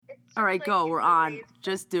All right, like, go. We're on. waves.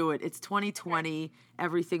 Just do it. It's 2020. Okay.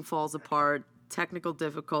 Everything falls apart. Technical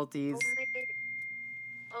difficulties.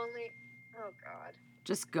 Only. Oh God.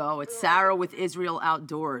 Just go. It's Sarah with Israel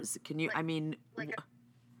Outdoors. Can you? You're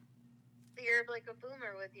like a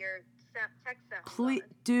boomer with your tech sound. Please,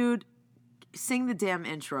 dude, sing the damn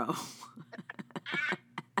intro.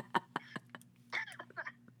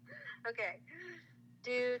 Okay.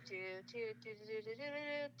 Hey,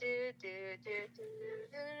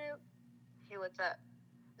 what's up?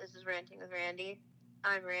 This is Ranting with Randy.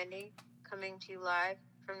 I'm Randy, coming to you live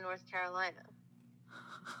from North Carolina.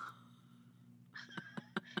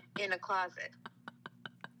 In a closet.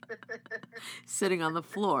 Sitting on the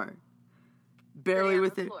floor. Barely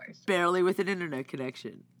with an internet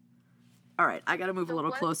connection. All right, I got to move a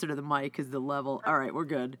little closer to the mic because the level... All right, we're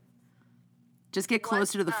good. Just get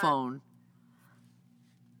closer to the phone.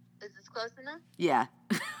 Is this close enough? Yeah.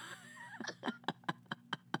 I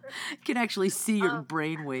can actually see your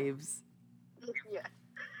brain waves. Yeah.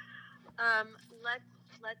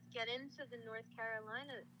 Let's get into the North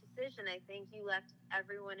Carolina decision. I think you left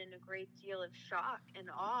everyone in a great deal of shock and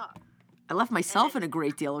awe. I left myself in a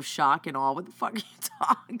great deal of shock and awe. What the fuck are you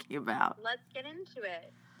talking about? Let's get into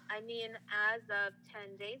it. I mean, as of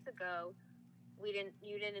 10 days ago, you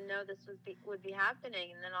didn't know this would be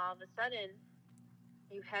happening, and then all of a sudden,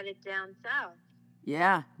 you headed down south.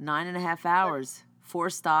 Yeah, 9.5 hours, 4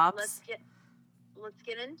 stops. Let's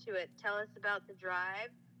get into it. Tell us about the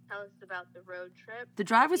drive. Tell us about the road trip. The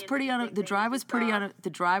drive was pretty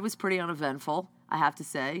uneventful, I have to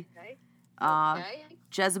say. Okay.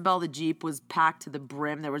 Jezebel the Jeep was packed to the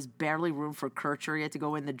brim. There was barely room for Kircher. He had to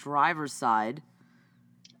go in the driver's side,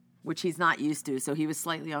 which he's not used to, so he was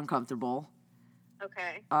slightly uncomfortable.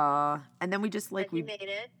 Okay. And then we just we made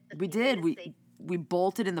it. We did. We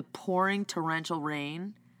bolted in the pouring torrential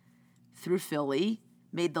rain through Philly.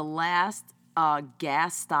 Made the last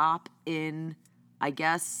gas stop in, I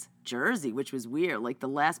guess, Jersey, which was weird. Like the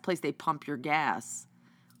last place they pump your gas,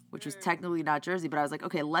 which was technically not Jersey, but I was like,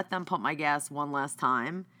 okay, let them pump my gas one last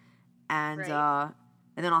time, and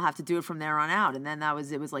then I'll have to do it from there on out. And then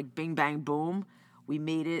it was like bing bang boom. We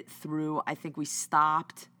made it through. I think we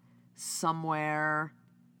stopped somewhere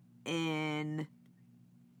in.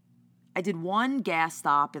 I did one gas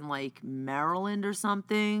stop in like Maryland or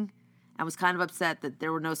something. I was kind of upset that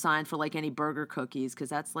there were no signs for like any burger cookies, because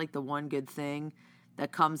that's like the one good thing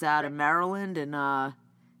that comes out of Maryland. And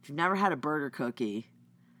if you've never had a burger cookie.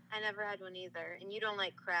 I never had one either. And you don't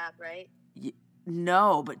like crab, right?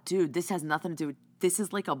 No, but dude, this has nothing to do with... This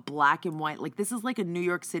is like a black and white... Like, this is like a New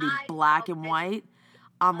York City black and white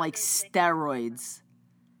on like steroids.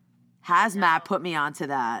 Hazmat put me onto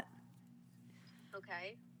that.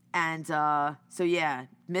 Okay. And so, yeah,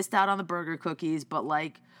 missed out on the burger cookies, but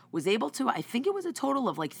like was able to... I think it was a total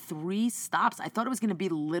of like 3 stops. I thought it was going to be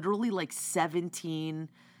literally like 17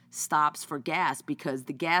 stops for gas, because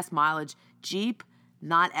the gas mileage... Jeep...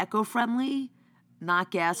 Not eco-friendly, not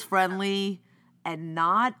gas-friendly, and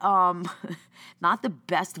not not the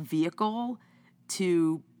best vehicle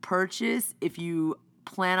to purchase if you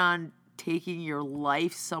plan on taking your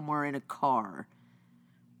life somewhere in a car.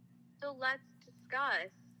 So let's discuss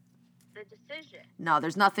the decision. No,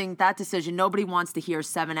 there's nothing... That decision, nobody wants to hear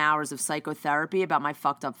 7 hours of psychotherapy about my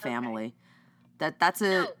fucked up family. Okay. Let's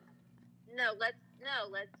just...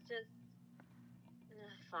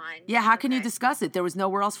 Fine. Yeah, how can you discuss it? There was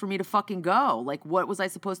nowhere else for me to fucking go. Like, what was I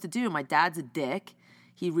supposed to do? My dad's a dick.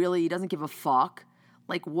 He doesn't give a fuck.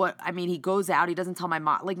 Like, what? I mean, he goes out. He doesn't tell my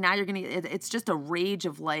mom. Like, now it's just a rage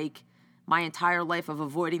of, like, my entire life of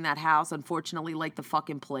avoiding that house, unfortunately, like the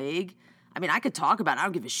fucking plague. I mean, I could talk about it. I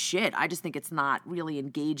don't give a shit. I just think it's not really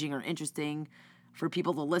engaging or interesting for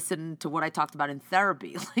people to listen to what I talked about in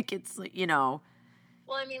therapy. Like, it's, you know...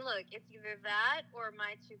 Well, I mean, look, it's either that or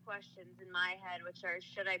my 2 questions in my head, which are,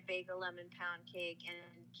 should I bake a lemon pound cake and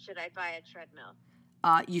should I buy a treadmill?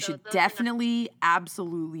 You should definitely,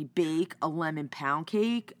 absolutely bake a lemon pound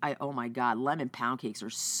cake. Oh my God, lemon pound cakes are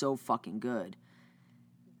so fucking good.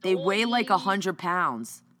 They weigh like 100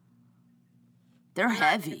 pounds. They're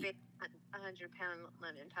heavy. I'm not gonna bake a 100-pound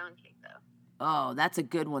lemon pound cake, though. Oh, that's a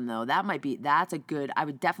good one, though. That's a good... I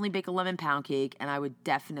would definitely bake a lemon pound cake, and I would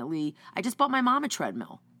definitely... I just bought my mom a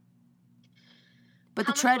treadmill. But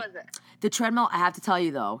How much was it? The treadmill, I have to tell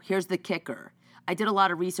you, though, here's the kicker. I did a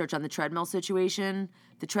lot of research on the treadmill situation.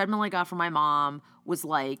 The treadmill I got from my mom was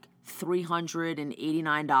like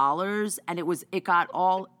 $389, and it got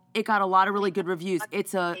a lot of really good reviews.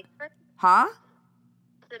 It's a... Huh?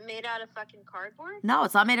 Is it made out of fucking cardboard? No,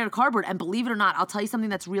 it's not made out of cardboard. And believe it or not, I'll tell you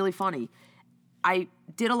something that's really funny. I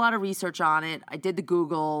did a lot of research on it. I did the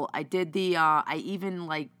Google. I did I even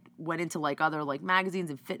like went into like other like magazines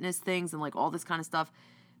and fitness things and like all this kind of stuff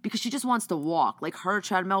because she just wants to walk. Like her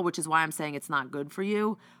treadmill, which is why I'm saying it's not good for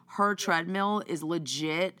you. Her treadmill is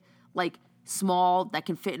legit like small that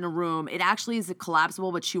can fit in a room. It actually is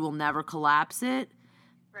collapsible, but she will never collapse it.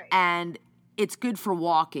 Right. And it's good for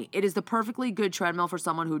walking. It is the perfectly good treadmill for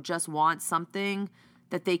someone who just wants something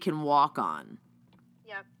that they can walk on.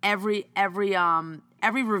 Yep.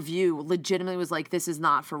 Every review legitimately was like, this is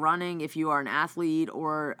not for running. If you are an athlete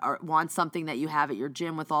or want something that you have at your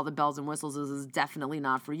gym with all the bells and whistles, this is definitely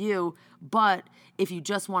not for you. But if you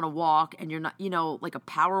just want to walk and you're not, like a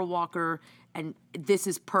power walker, and this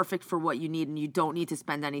is perfect for what you need and you don't need to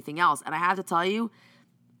spend anything else. And I have to tell you,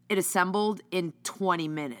 it assembled in 20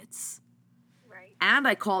 minutes. Right. And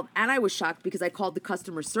I was shocked because I called the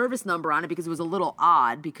customer service number on it because it was a little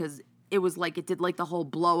odd because it was like it did like the whole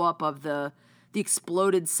blow up of the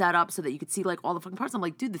exploded setup so that you could see like all the fucking parts. I'm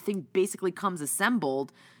like, dude, the thing basically comes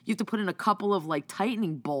assembled. You have to put in a couple of like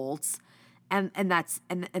tightening bolts and that's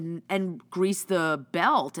and grease the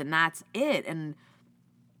belt and that's it. And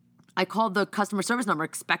I called the customer service number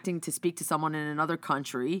expecting to speak to someone in another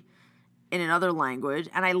country, in another language,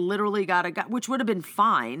 and I literally got a guy, which would have been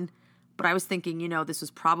fine. But I was thinking, this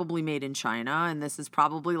was probably made in China, and this is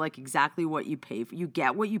probably like exactly what you pay for. You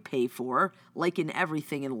get what you pay for, like in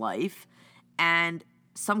everything in life. And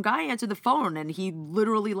some guy answered the phone, and he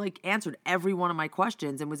literally like answered every one of my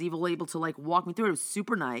questions and was even able to like walk me through it. It was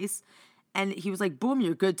super nice. And he was like, boom,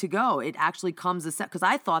 you're good to go. It actually comes a set. Because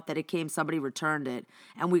I thought that it came, somebody returned it,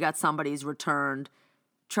 and we got somebody's returned.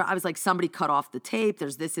 I was like, somebody cut off the tape.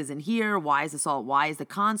 This isn't here. Why is the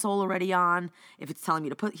console already on? If it's telling me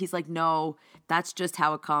to he's like, no, that's just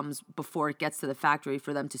how it comes before it gets to the factory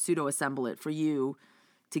for them to pseudo assemble it for you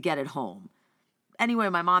to get it home. Anyway,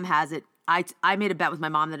 my mom has it. I made a bet with my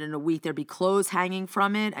mom that in a week there'd be clothes hanging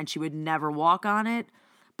from it and she would never walk on it.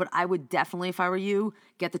 But I would definitely, if I were you,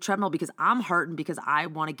 get the treadmill because I'm hurting because I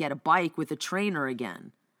want to get a bike with a trainer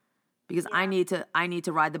again. Because I need to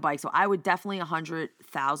ride the bike. So I would definitely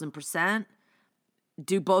 100,000%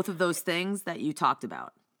 do both of those things that you talked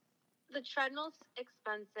about. The treadmill's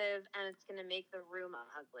expensive and it's going to make the room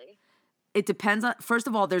ugly. It depends on, first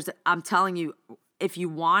of all, I'm telling you, if you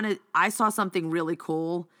want it, I saw something really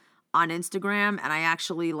cool on Instagram and I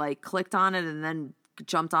actually like clicked on it and then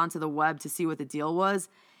jumped onto the web to see what the deal was.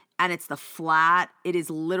 And it is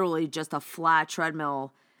literally just a flat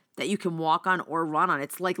treadmill that you can walk on or run on.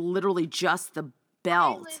 It's like literally just the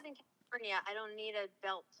belt. I live in California. I don't need a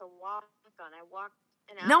belt to walk on. I walk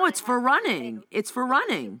an hour. No, it's for running. It's for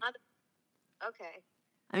running. Okay.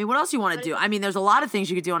 I mean, what else you want to do? I mean, there's a lot of things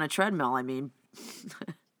you could do on a treadmill. I mean,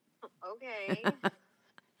 okay.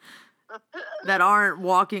 that aren't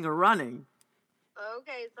walking or running.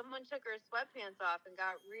 Okay, someone took her sweatpants off and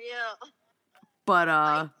got real. But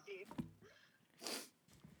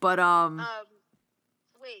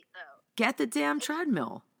wait though. Get the damn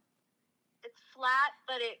treadmill. It's flat,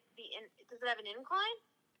 but does it have an incline?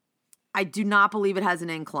 I do not believe it has an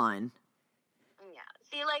incline. Yeah.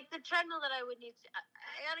 See, like the treadmill that I would need to,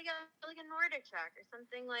 I gotta get like a Nordic track or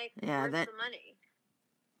something like worth the money.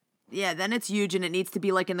 Yeah, then it's huge and it needs to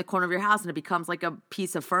be like in the corner of your house and it becomes like a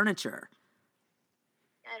piece of furniture.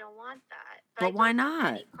 I don't want that. But why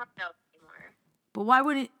not? But why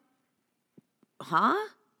wouldn't? Huh?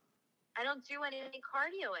 I don't do any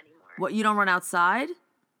cardio anymore. What, you don't run outside?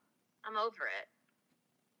 I'm over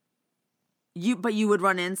it. But you would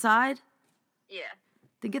run inside? Yeah.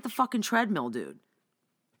 Then get the fucking treadmill, dude.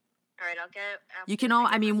 All right, I'll get it. You can all,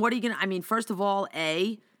 I mean, what are you going to, I mean, first of all,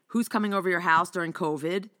 who's coming over your house during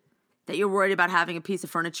COVID that you're worried about having a piece of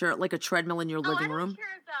furniture, like a treadmill in your living room? I don't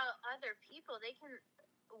care about other people. They can,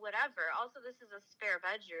 whatever. Also, this is a spare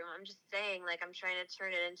bedroom. I'm just saying, like, I'm trying to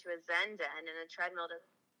turn it into a Zen den and a treadmill to...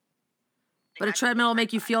 But a treadmill will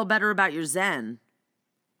make you feel better about your Zen.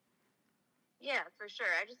 Yeah, for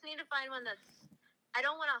sure. I just need to find one that's... I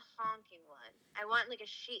don't want a honking one. I want like a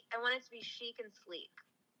chic... I want it to be chic and sleek.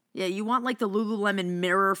 Yeah, you want like the Lululemon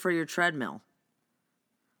mirror for your treadmill,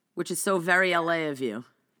 which is so very LA of you.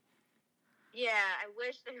 Yeah, I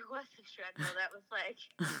wish there was a treadmill that was like...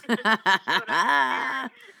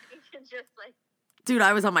 you can just like... Dude,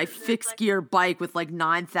 I was on my fixed gear bike with like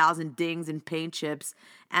 9,000 dings and paint chips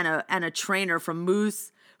and a trainer from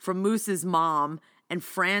Moose's mom and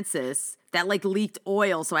Francis that like leaked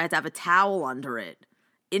oil, so I had to have a towel under it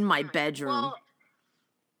in my bedroom. Well,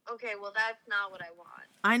 okay, well that's not what I want.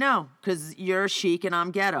 I know, because you're chic and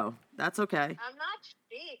I'm ghetto. That's okay. I'm not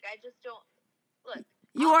chic. I just don't... Look.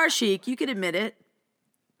 You are chic. You can admit it.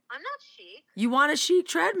 I'm not chic. You want a chic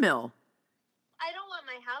treadmill. I don't want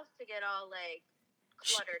my house to get all like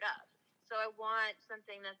cluttered up. So I want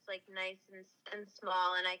something that's like nice and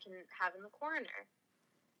small and I can have in the corner.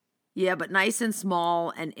 Yeah, but nice and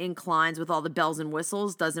small and inclines with all the bells and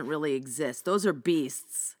whistles doesn't really exist. Those are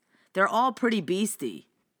beasts. They're all pretty beastie.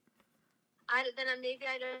 Then maybe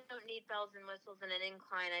I don't need bells and whistles and an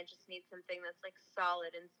incline. I just need something that's like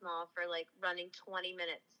solid and small for like running 20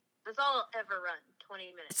 minutes. That's all I'll ever run,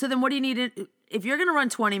 20 minutes. So then what do you need? If you're going to run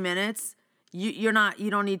 20 minutes, you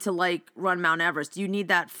don't need to like run Mount Everest. You need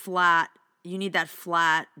that flat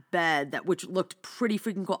bed which looked pretty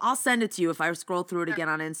freaking cool. I'll send it to you if I scroll through it again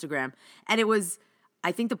on Instagram. And it was,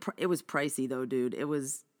 I think it was pricey though, dude. It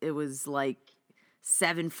was like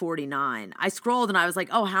 $749. I scrolled and I was like,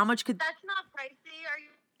 oh, how much could... That's not pricey. Are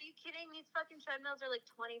you kidding? These fucking treadmills are like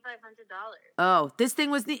 $2,500. Oh, this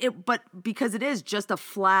thing was but because it is just a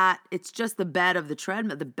flat, it's just the bed of the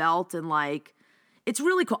treadmill, the belt, and like, it's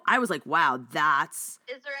really cool. I was like, wow, that's...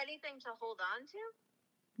 Is there anything to hold on to?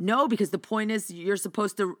 No, because the point is you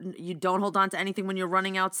don't hold on to anything when you're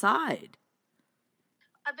running outside.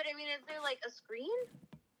 But I mean, is there like a screen?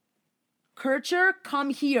 Kircher,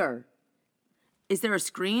 come here. Is there a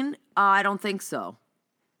screen? I don't think so.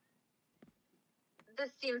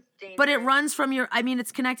 This seems dangerous. But it runs from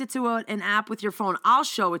it's connected to an app with your phone. I'll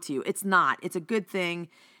show it to you. It's not. It's a good thing.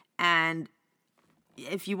 And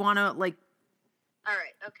if you want to, like... All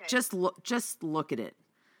right, okay. Just look at it.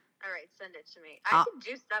 All right, send it to me. I could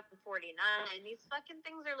do stuff for $49. These fucking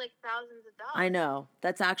things are like thousands of dollars. I know.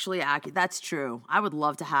 That's actually accurate. That's true. I would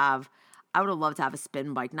love to have a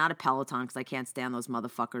spin bike, not a Peloton, because I can't stand those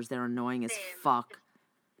motherfuckers. They're annoying as fuck.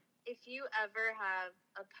 If you ever have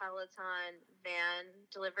a Peloton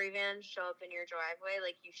delivery van show up in your driveway,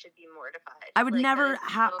 like, you should be mortified. I would never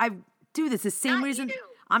have... Dude, it's the same reason... You.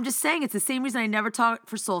 I'm just saying, it's the same reason I never taught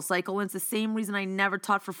for SoulCycle, and it's the same reason I never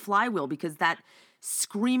taught for Flywheel, because that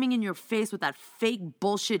screaming in your face with that fake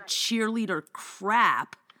bullshit cheerleader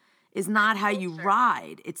crap is not how you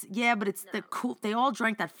ride. The cool... They all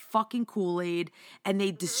drank that fucking Kool-Aid, and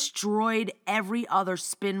they destroyed every other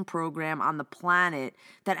spin program on the planet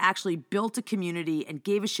that actually built a community and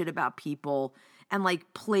gave a shit about people and,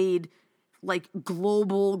 like, played... like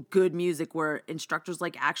global good music where instructors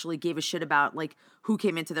like actually gave a shit about like who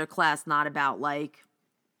came into their class, not about like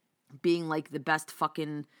being like the best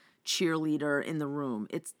fucking cheerleader in the room.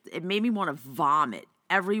 It made me want to vomit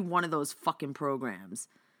every one of those fucking programs.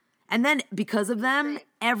 And then because of them,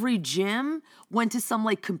 every gym went to some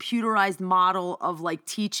like computerized model of like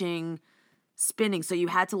teaching spinning. So you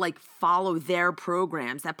had to like follow their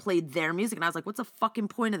programs that played their music. And I was like, what's the fucking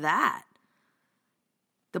point of that?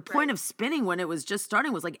 The point of spinning when it was just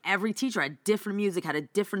starting was like every teacher had different music, had a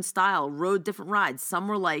different style, rode different rides. Some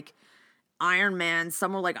were like Iron Man,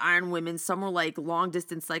 some were like Iron Women, some were like long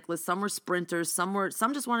distance cyclists, some were sprinters, some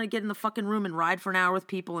just wanted to get in the fucking room and ride for an hour with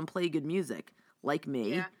people and play good music, like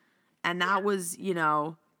me. Yeah. And that was,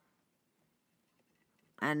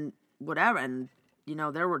 and whatever. And,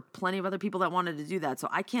 there were plenty of other people that wanted to do that. So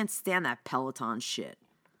I can't stand that Peloton shit.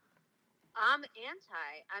 I'm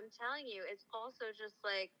anti. I'm telling you, it's also just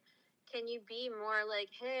like, can you be more like,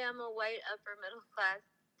 hey, I'm a white upper middle class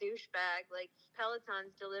douchebag. Like,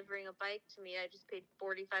 Peloton's delivering a bike to me I just paid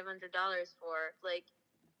 $4,500 for. Like,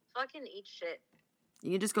 fucking eat shit.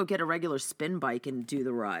 You can just go get a regular spin bike and do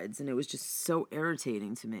the rides. And it was just so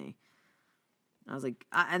irritating to me. I was like,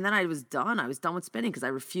 and then I was done. I was done with spinning because I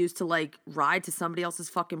refused to like ride to somebody else's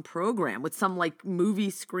fucking program with some like movie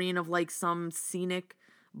screen of like some scenic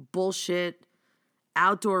bullshit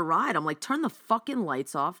outdoor ride. I'm like, turn the fucking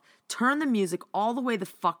lights off, turn the music all the way the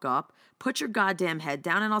fuck up, put your goddamn head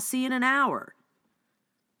down, and I'll see you in an hour.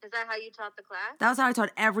 Is that how you taught the class? That was how I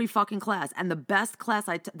taught every fucking class. And the best class,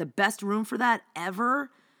 the best room for that ever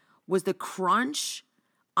was the Crunch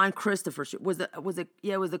on Christopher. It was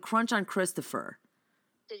the Crunch on Christopher.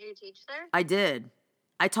 Did you teach there? I did.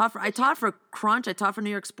 I taught for Crunch, I taught for New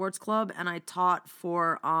York Sports Club, and I taught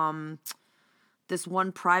for this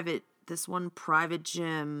one private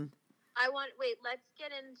gym.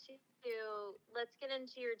 Let's get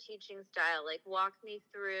into your teaching style. Like, walk me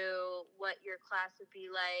through what your class would be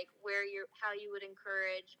like, how you would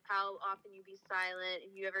encourage, how often you be silent,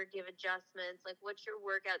 if you ever give adjustments. Like, what's your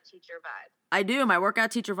workout teacher vibe? I do. My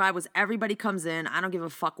workout teacher vibe was everybody comes in. I don't give a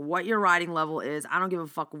fuck what your riding level is. I don't give a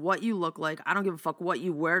fuck what you look like. I don't give a fuck what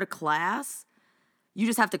you wear to class. You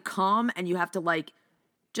just have to come and you have to like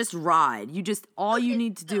just ride. All you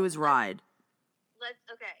need to do is ride.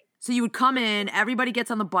 Okay. So you would come in, everybody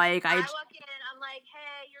gets on the bike. I walk in, I'm like,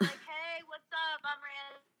 hey, you're like, hey, what's up? I'm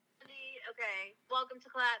Randy. Okay. welcome to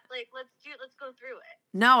class. Like, let's go through it.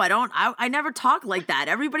 No, I don't. I never talk like that.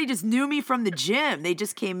 Everybody just knew me from the gym. They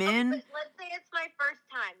just came in. Okay, let's say it's my first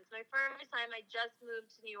time. It's my first time. I just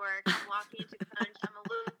moved to New York. I'm walking into Crunch. I'm a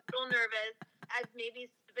little nervous, as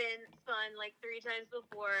maybe it's been fun like 3 times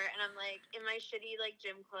before, and I'm like in my shitty like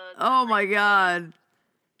gym clothes. Oh my God.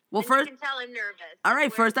 Well, and first, you can tell I'm nervous. all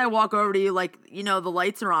right, first I walk over to you, like, you know, the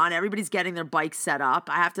lights are on. Everybody's getting their bikes set up.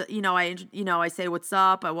 I have to, I say, what's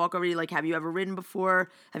up? I walk over to you, like, have you ever ridden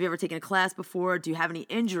before? Have you ever taken a class before? Do you have any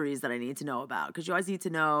injuries that I need to know about? Because you always need to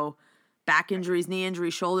know back injuries, knee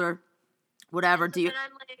injury, shoulder, whatever. And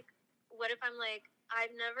I'm like, what if I'm like,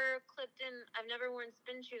 I've never worn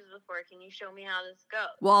spin shoes before. Can you show me how this goes?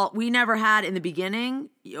 Well, we never had in the beginning.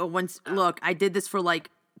 Look, I did this for like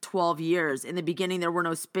 12 years. In the beginning, there were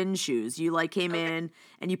no spin shoes. You like came in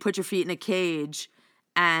and you put your feet in a cage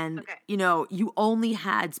and, you only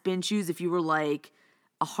had spin shoes if you were like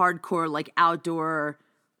a hardcore, like outdoor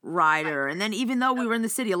rider. And then even though we were in the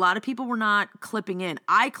city, a lot of people were not clipping in.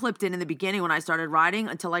 I clipped in the beginning when I started riding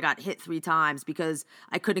until I got hit 3 times because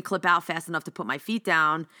I couldn't clip out fast enough to put my feet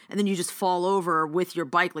down. And then you just fall over with your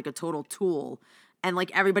bike like a total tool. And like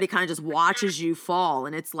everybody kind of just watches you fall.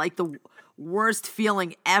 And it's like the worst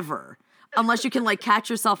feeling ever. Unless you can like catch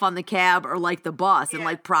yourself on the cab or like the bus and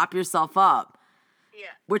like prop yourself up. Yeah.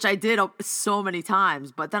 Which I did so many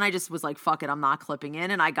times. But then I just was like, fuck it, I'm not clipping in.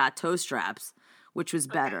 And I got toe straps, which was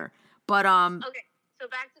better. But Okay, so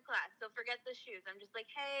back to class. So forget the shoes. I'm just like,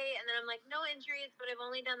 hey, and then I'm like, no injuries, but I've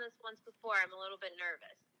only done this once before. I'm a little bit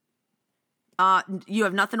nervous. You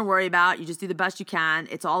have nothing to worry about. You just do the best you can.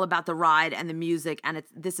 It's all about the ride and the music. And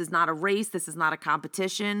this is not a race. This is not a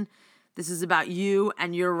competition. This is about you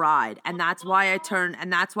and your ride. And that's why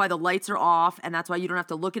and that's why the lights are off. And that's why you don't have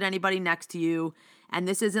to look at anybody next to you. And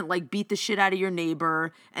this isn't like beat the shit out of your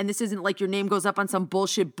neighbor. And this isn't like your name goes up on some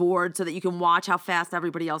bullshit board so that you can watch how fast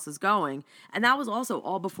everybody else is going. And that was also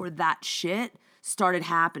all before that shit started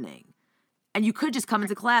happening. And you could just come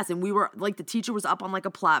into class and we were like, the teacher was up on like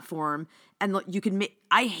a platform and you could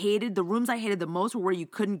the rooms I hated the most were where you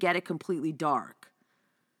couldn't get it completely dark.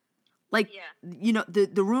 Like,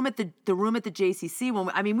 the room at the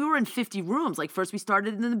JCC, we were in 50 rooms. Like first we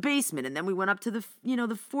started in the basement and then we went up to the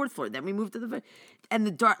 4th floor. Then we moved to and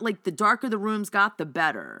the darker the rooms got, the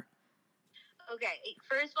better. Okay,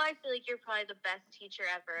 first of all, I feel like you're probably the best teacher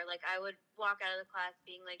ever. Like, I would walk out of the class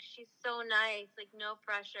being like, she's so nice, like, no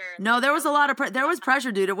pressure. No, there was a lot of there was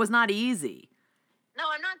pressure, dude. It was not easy. No,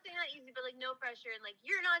 I'm not saying that easy, but, like, no pressure and, like,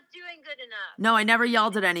 you're not doing good enough. No, I never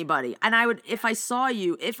yelled at anybody. And I would, if I saw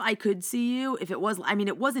you, if I could see you, if it was,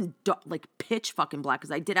 it wasn't, like, pitch fucking black,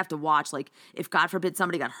 because I did have to watch, like, if, God forbid,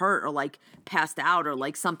 somebody got hurt or, like, passed out or,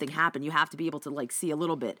 like, something happened, you have to be able to, like, see a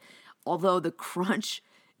little bit. Although the Crunch,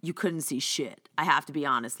 you couldn't see shit. I have to be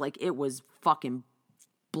honest. Like, it was fucking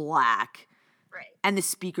black. Right. And the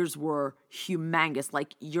speakers were humongous.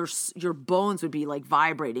 Like, your bones would be, like,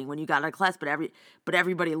 vibrating when you got out of class, but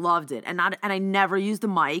everybody loved it. And I never used a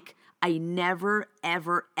mic. I never,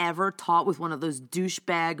 ever, ever taught with one of those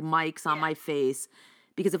douchebag mics on my face.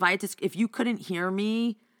 Because if you couldn't hear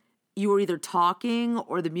me, you were either talking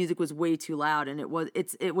or the music was way too loud. And it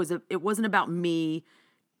wasn't about me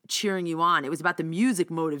cheering you on. It was about the music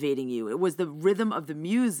motivating you. It was the rhythm of the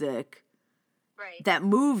music that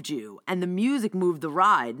moved you, and the music moved the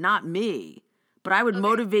ride, not me. But I would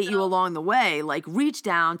motivate you along the way. Like reach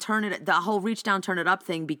down, the whole reach down, turn it up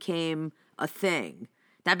thing became a thing.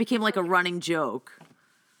 That became like a running joke.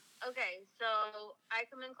 Okay, so I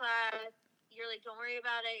come in class, you're like, don't worry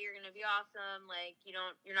about it, you're gonna be awesome, like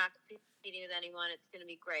you're not competing with anyone, it's gonna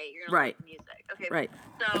be great, you're gonna love the music. Okay, right.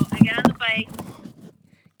 So I get on the bike.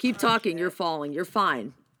 Keep talking, you're falling, you're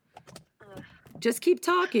fine. Just keep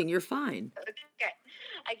talking, you're fine. Okay.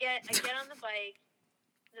 I get on the bike,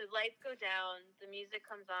 the lights go down, the music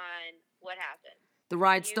comes on, what happens? The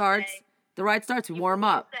ride starts, we warm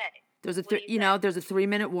up. There's a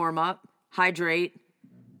 3-minute warm up, hydrate,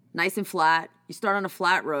 nice and flat. You start on a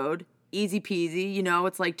flat road, easy peasy,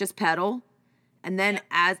 it's like just pedal. And then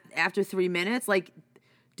after 3 minutes, like,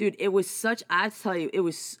 dude, it was I tell you, it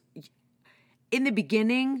was in the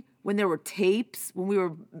beginning when there were tapes, we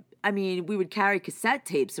would carry cassette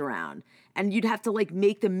tapes around and you'd have to like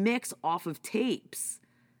make the mix off of tapes.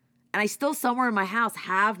 And I still somewhere in my house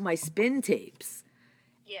have my spin tapes.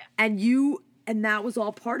 Yeah. And that was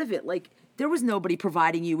all part of it. Like there was nobody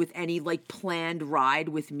providing you with any like planned ride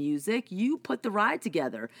with music. You put the ride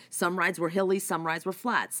together. Some rides were hilly, some rides were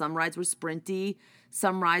flat, some rides were sprinty,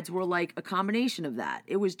 some rides were like a combination of that.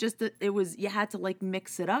 It was you had to like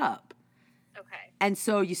mix it up. Okay. And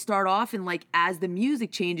so you start off and like as the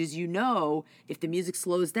music changes, you know, if the music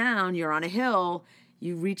slows down, you're on a hill,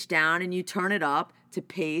 you reach down and you turn it up to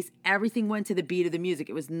pace. Everything went to the beat of the music.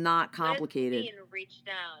 It was not complicated. What does mean reach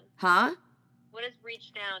down? Huh? What does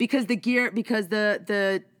reach down? Because the gear, because the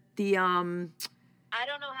I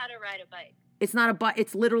don't know how to ride a bike. it's not a bike,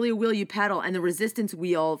 it's literally a wheel you pedal, and the resistance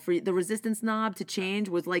wheel for the resistance knob to change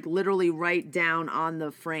was like literally right down on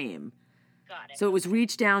the frame. Got it. So it was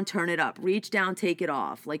reach down, turn it up, reach down, take it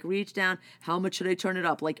off, like reach down, how much should I turn it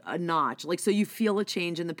up, like a notch, like so you feel a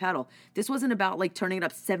change in the pedal. This wasn't about like turning it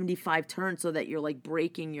up 75 turns so that you're like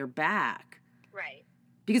breaking your back. Right.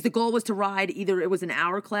 Because the goal was to ride, either it was an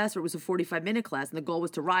hour class or it was a 45-minute class, and the goal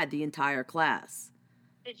was to ride the entire class.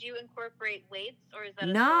 Did you incorporate weights, or is that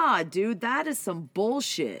Nah, dude, that is some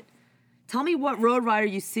bullshit. Tell me what road rider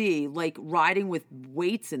you see, like, riding with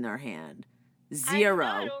weights in their hand.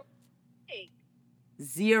 Zero.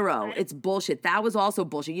 Zero. It's bullshit. That was also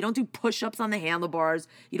bullshit. You don't do push-ups on the handlebars.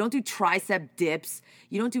 You don't do tricep dips.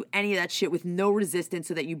 You don't do any of that shit with no resistance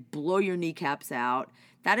so that you blow your kneecaps out.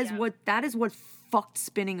 That is what fucked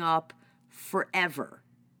spinning up forever.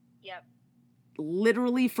 Yep.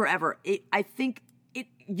 Literally forever.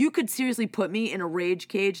 You could seriously put me in a rage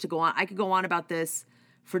cage to go on. I could go on about this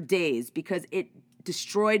for days because it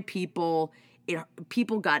destroyed people.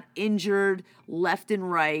 People got injured left and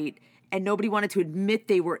right, and nobody wanted to admit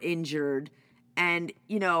they were injured. And,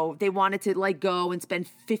 you know, they wanted to like go and spend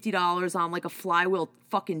 $50 on like a flywheel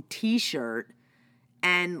fucking t-shirt.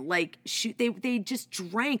 And like shoot, they just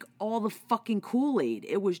drank all the fucking Kool-Aid.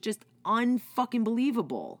 It was just unfucking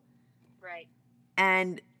believable. Right.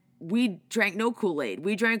 And we drank no Kool-Aid.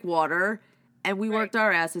 We drank water, and we worked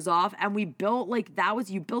our asses off, and we built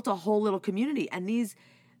you built a whole little community. And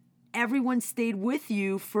everyone stayed with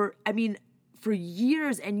you for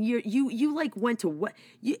years and years. You like went to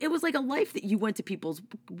it was like a life that you went to people's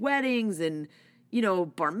weddings and, you know,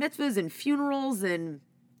 bar mitzvahs and funerals, and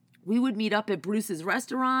we would meet up at Bruce's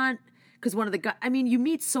restaurant because one of the guys, you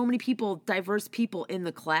meet so many people, diverse people in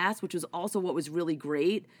the class, which was also what was really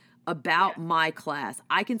great about my class.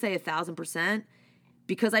 I can say 1,000%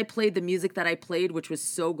 because I played the music that I played, which was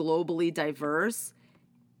so globally diverse.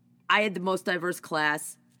 I had the most diverse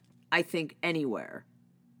class, I think, anywhere.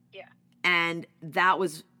 Yeah. And that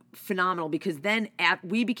was phenomenal because then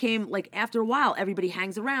we became like, after a while, everybody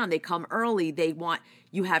hangs around. They come early.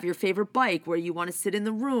 You have your favorite bike where you want to sit in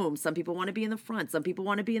the room. Some people want to be in the front. Some people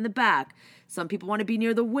want to be in the back. Some people want to be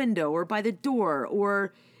near the window or by the door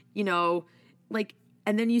or, you know, like,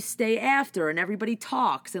 and then you stay after and everybody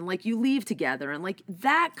talks and like you leave together and like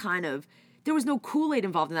that kind of, there was no Kool-Aid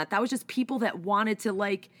involved in that. That was just people that wanted to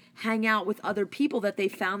like hang out with other people that they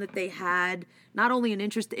found that they had not only an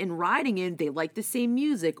interest in riding in, they liked the same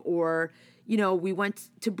music, or, you know, we went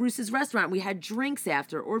to Bruce's restaurant, we had drinks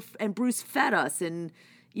after, and Bruce fed us, and,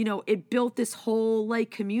 you know, it built this whole like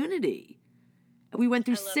community. We went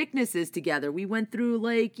through sicknesses together. We went through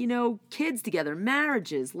like, you know, kids together,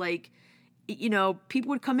 marriages, like, you know, people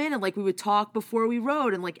would come in and like we would talk before we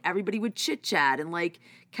rode and like everybody would chit chat and like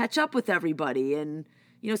catch up with everybody. And,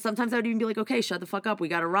 you know, sometimes I would even be like, okay, shut the fuck up. We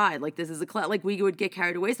got to ride. Like this is a class. Like we would get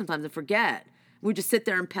carried away sometimes and forget. We'd just sit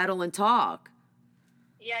there and pedal and talk.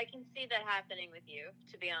 Yeah, I can see that happening with you,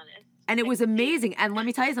 to be honest. And it was amazing. And let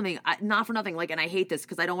me tell you something, not for nothing. Like, and I hate this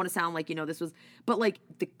because I don't want to sound like, you know, this was, but like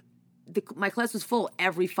my class was full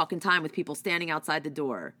every fucking time with people standing outside the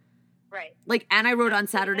door. Right. Like, and I rode on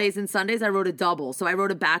Saturdays and Sundays, I rode a double. So I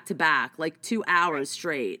rode a back-to-back, like 2 hours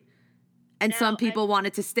straight. And some people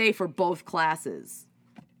wanted to stay for both classes.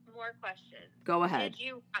 More questions. Go ahead.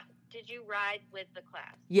 Did you ride with the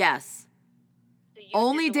class? Yes. So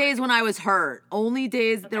only days when I was hurt. Only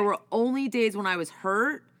days, there were only days when I was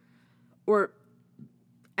hurt or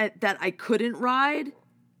that I couldn't ride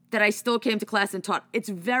that I still came to class and taught. It's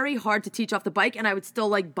very hard to teach off the bike, and I would still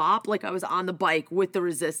like bop like I was on the bike with the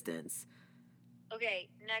resistance. Okay,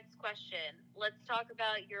 next question. Let's talk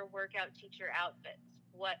about your workout teacher outfits.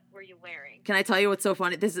 What were you wearing? Can I tell you what's so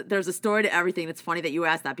funny? There's a story to everything. It's funny that you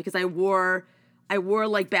asked that because I wore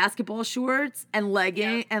like basketball shorts and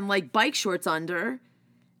legging and like bike shorts under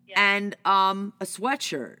and a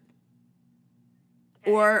sweatshirt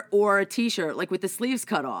or a t-shirt like with the sleeves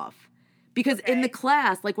cut off. Because in the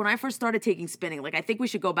class, like when I first started taking spinning, like I think we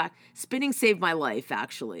should go back. Spinning saved my life,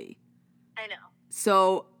 actually. I know.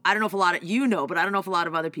 So I don't know if a lot of you know, but I don't know if a lot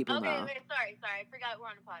of other people know. Okay, wait, sorry. I forgot we're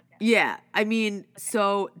on a podcast. Yeah. I mean,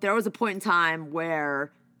 so there was a point in time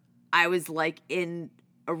where I was like in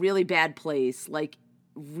a really bad place, like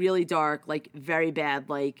really dark, like very bad,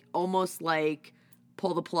 like almost like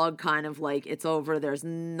pull the plug kind of like it's over. There's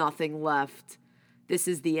nothing left. This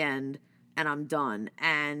is the end. and I'm done.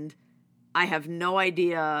 And I have no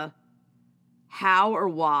idea how or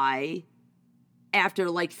why, after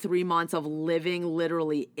like 3 months of living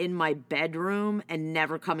literally in my bedroom and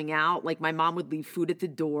never coming out, like my mom would leave food at the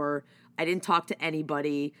door. I didn't talk to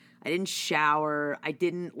anybody. I didn't shower. I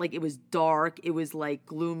didn't, like, it was dark. It was like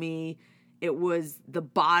gloomy. It was the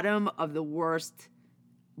bottom of the worst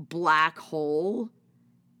black hole.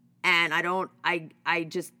 And I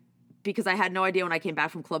just, because I had no idea when I came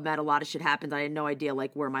back from Club Med, a lot of shit happened. I had no idea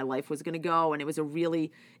like where my life was going to go. And it was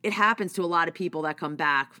it happens to a lot of people that come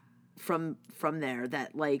back from there,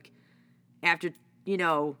 that like after, you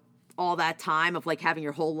know, all that time of like having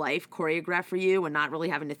your whole life choreographed for you and not really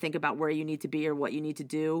having to think about where you need to be or what you need to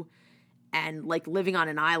do, and like living on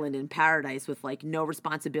an island in paradise with like no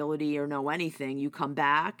responsibility or no anything, you come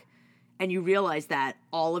back and you realize that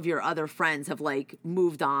all of your other friends have like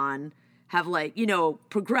moved on, have like, you know,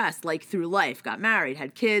 progressed like through life, got married,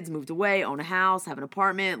 had kids, moved away, own a house, have an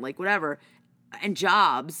apartment, like whatever, and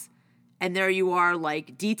jobs. And there you are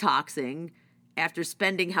like detoxing after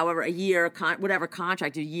spending however a year, whatever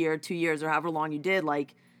contract, a year, 2 years, or however long you did,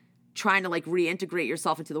 like trying to like reintegrate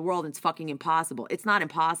yourself into the world. And it's fucking impossible. It's not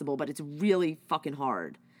impossible, but it's really fucking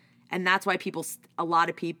hard. And that's why a lot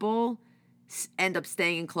of people end up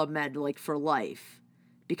staying in Club Med like for life,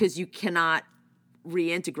 because you cannot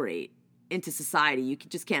reintegrate into society. You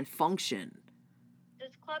just can't function.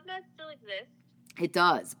 Does Club Med still exist? It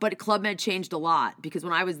does, but Club Med changed a lot, because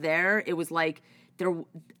when I was there, it was like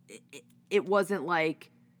it wasn't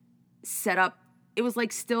like set up. It was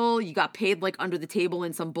like still you got paid like under the table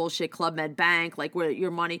in some bullshit Club Med bank, like where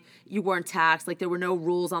your money, you weren't taxed. Like there were no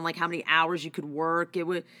rules on like how many hours you could work.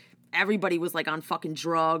 Everybody was like on fucking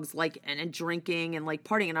drugs, like and drinking and like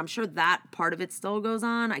partying, and I'm sure that part of it still goes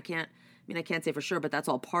on. I can't say for sure, but that's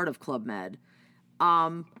all part of Club Med.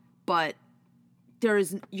 But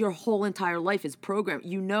your whole entire life is programmed.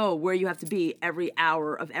 You know where you have to be every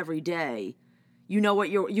hour of every day. You know what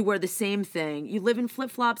you wear the same thing. You live in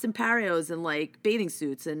flip-flops and parios and like bathing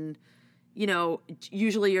suits, and you know,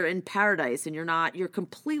 usually you're in paradise and you're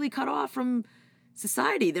completely cut off from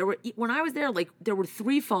society. When I was there, like there were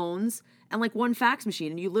 3 phones and like 1 fax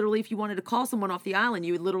machine, and you literally, if you wanted to call someone off the island,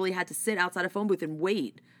 you literally had to sit outside a phone booth and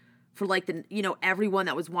wait for like everyone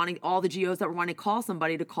that was wanting, all the geos that were wanting to call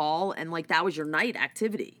somebody to call, and like that was your night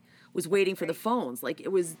activity, was waiting for the phones. Like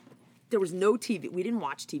there was no TV. We didn't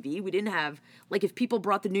watch TV. We didn't have, like, if people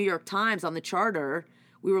brought the New York Times on the charter,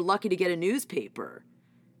 we were lucky to get a newspaper.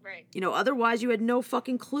 Right. You know, otherwise you had no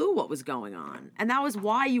fucking clue what was going on. And that was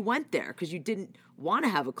why you went there, because you didn't want to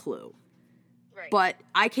have a clue. Right. But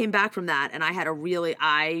I came back from that, and I had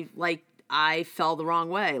I fell the wrong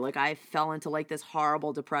way. Like, I fell into, like, this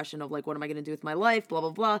horrible depression of, like, what am I going to do with my life, blah,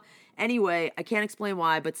 blah, blah. Anyway, I can't explain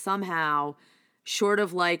why, but somehow, short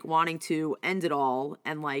of, like, wanting to end it all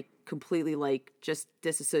and, like, completely, like, just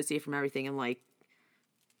disassociate from everything and, like,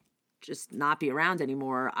 just not be around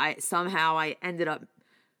anymore, I ended up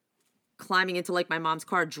climbing into, like, my mom's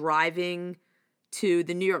car, driving to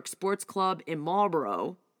the New York Sports Club in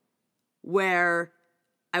Marlboro, where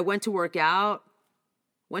I went to work out,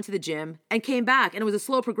 went to the gym, and came back. And it was a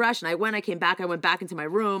slow progression. I came back, I went back into my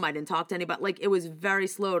room. I didn't talk to anybody. Like, it was very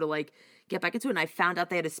slow to, like, get back into it. And I found out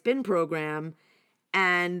they had a spin program,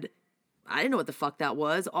 and I didn't know what the fuck that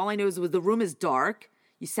was. All I knew was the room is dark.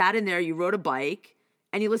 You sat in there, you rode a bike,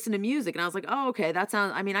 and you listened to music. And I was like, oh, okay,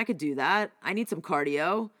 I could do that. I need some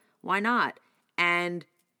cardio. Why not? And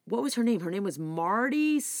what was her name? Her name was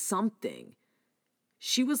Marty something.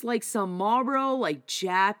 She was like some Marlboro, like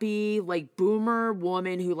jappy, like boomer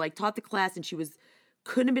woman who like taught the class, and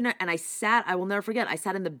couldn't have been, and I will never forget, I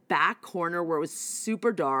sat in the back corner where it was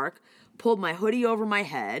super dark, pulled my hoodie over my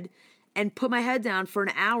head, and put my head down for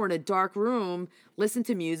an hour in a dark room, listened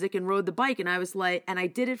to music, and rode the bike. And I was like, and I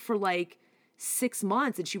did it for like 6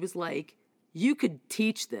 months, and she was like, you could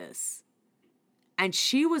teach this. And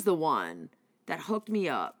she was the one that hooked me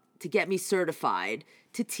up to get me certified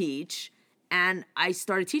to teach. And I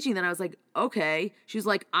started teaching. Then I was like, okay. She was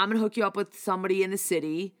like, I'm going to hook you up with somebody in the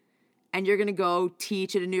city, and you're going to go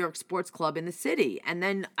teach at a New York Sports Club in the city. And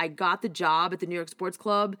then I got the job at the New York Sports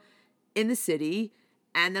Club in the city.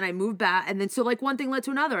 And then I moved back. And then so like one thing led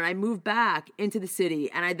to another. And I moved back into the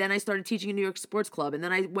city. And then I started teaching at New York Sports Club. And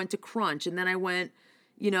then I went to Crunch. And then I went,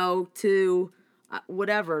 to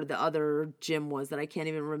whatever the other gym was that I can't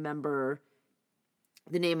even remember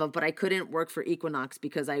the name of, but I couldn't work for Equinox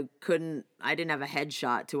because I didn't have a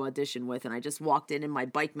headshot to audition with, and I just walked in my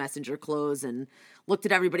bike messenger clothes and looked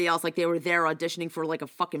at everybody else like they were there auditioning for like a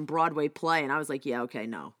fucking Broadway play, and I was like, yeah, okay,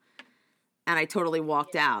 no. And I totally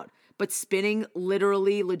walked out. But spinning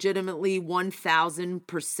literally, legitimately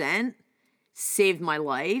 1,000% saved my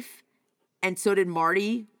life. And so did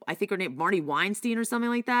Marty. I think her name, Marty Weinstein or something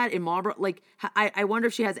like that in Marlboro. Like, I wonder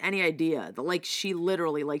if she has any idea that, like, she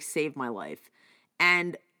literally, like, saved my life.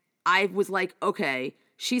 And I was like, okay,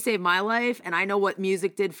 she saved my life, and I know what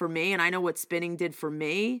music did for me, and I know what spinning did for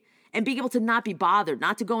me. And being able to not be bothered,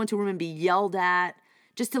 not to go into a room and be yelled at,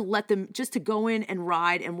 just to go in and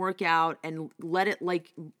ride and work out and let it,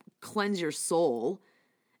 like, cleanse your soul.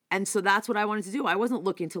 And so that's what I wanted to do. I wasn't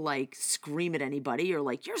looking to, like, scream at anybody or,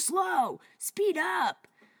 like, you're slow, speed up.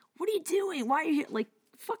 What are you doing? Why are you here? Like,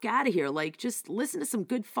 fuck out of here. Like, just listen to some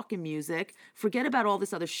good fucking music. Forget about all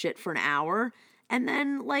this other shit for an hour. And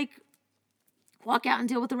then, like, walk out and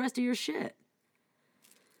deal with the rest of your shit.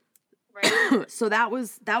 Right. So that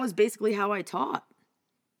was basically how I taught.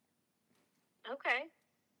 Okay.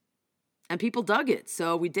 And people dug it.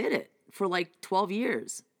 So we did it for, like, 12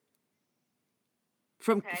 years.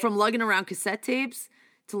 From lugging around cassette tapes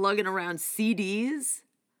to lugging around CDs.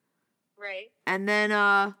 Right. And then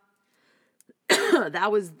that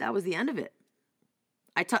was the end of it.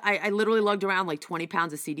 I literally lugged around like 20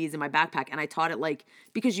 pounds of CDs in my backpack, and I taught it, like,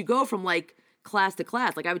 because you go from, like, class to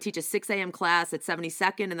class. Like, I would teach a 6 a.m. class at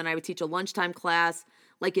 72nd, and then I would teach a lunchtime class,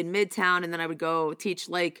 like, in Midtown, and then I would go teach,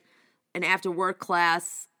 like, an after-work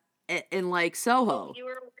class in like, Soho.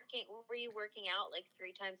 Were you working out, like,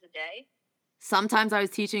 3 times a day? Sometimes I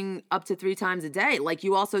was teaching up to 3 times a day. Like,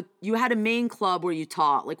 you had a main club where you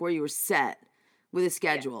taught, like, where you were set with a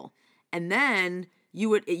schedule. Yeah. And then you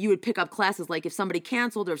would pick up classes. Like, if somebody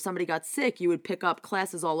canceled or if somebody got sick, you would pick up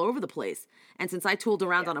classes all over the place. And since I tooled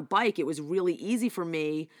around on a bike, it was really easy for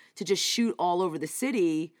me to just shoot all over the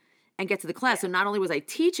city and get to the class. Yeah. So not only was I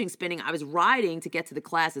teaching spinning, I was riding to get to the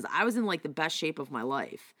classes. I was in, like, the best shape of my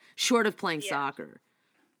life, short of playing soccer.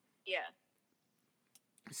 Yeah.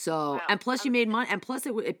 So, wow. And plus you made money, and plus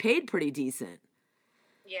it paid pretty decent.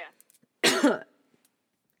 Yeah.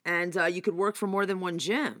 And you could work for more than one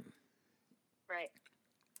gym. Right.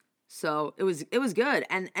 So it was good.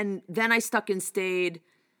 And then I stuck and stayed.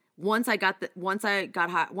 Once I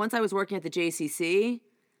was working at the JCC,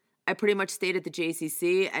 I pretty much stayed at the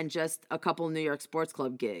JCC and just a couple New York Sports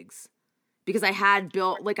Club gigs. Because I had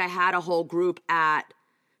a whole group at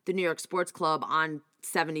the New York Sports Club on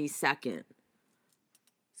 72nd.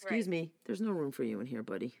 Excuse me. There's no room for you in here,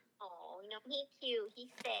 buddy. Oh, no, he's cute. He's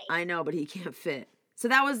fake. I know, but he can't fit.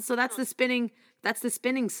 That's the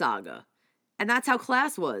spinning saga. And that's how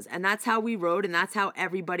class was. And that's how we rode. And that's how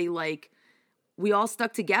everybody, like, we all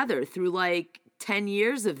stuck together through, like, 10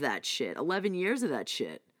 years of that shit, 11 years of that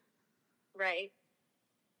shit. Right.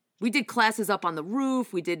 We did classes up on the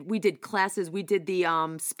roof. We did classes. We did the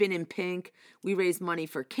Spin in Pink. We raised money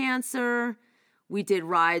for cancer. We did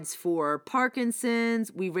rides for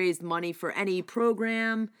Parkinson's. We raised money for any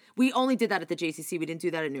program. We only did that at the JCC. We didn't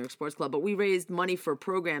do that at New York Sports Club, but we raised money for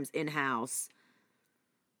programs in-house.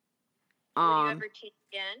 Would you ever teach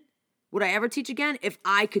again? Would I ever teach again? If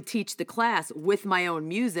I could teach the class with my own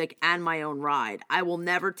music and my own ride. I will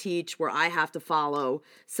never teach where I have to follow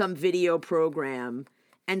some video program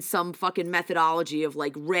and some fucking methodology of,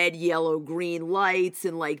 like, red, yellow, green lights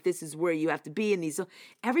and, like, this is where you have to be and these.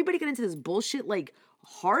 Everybody got into this bullshit, like,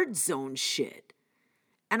 hard zone shit.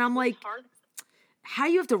 And I'm like, how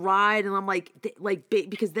you have to ride? And I'm like,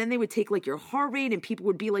 because then they would take, like, your heart rate and people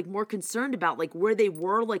would be, like, more concerned about, like, where they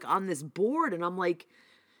were, like, on this board. And I'm like,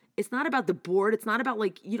 it's not about the board. It's not about,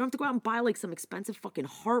 like, you don't have to go out and buy, like, some expensive fucking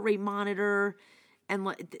heart rate monitor. And,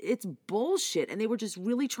 like, it's bullshit. And they were just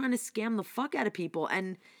really trying to scam the fuck out of people.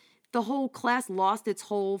 And the whole class lost its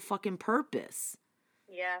whole fucking purpose.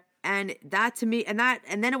 Yeah. And that to me, and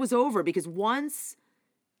then it was over because once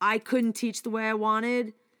I couldn't teach the way I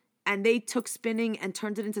wanted and they took spinning and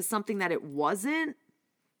turned it into something that it wasn't.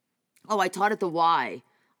 Oh, I taught at the Y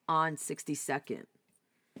on 62nd.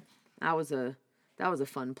 That was a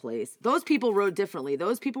fun place. Those people rode differently.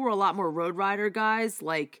 Those people were a lot more road rider guys,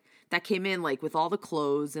 like, that came in, like, with all the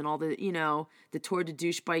clothes and all the, you know, the Tour de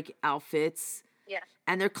Douche bike outfits. Yeah.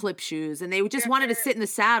 And their clip shoes. And they just wanted to sit in the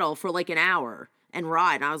saddle for, like, an hour and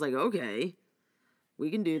ride. And I was like, okay, we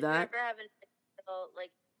can do that. You ever have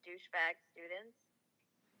like, douchebag students?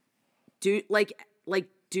 Like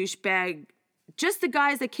douchebag, just the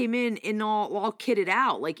guys that came in all kitted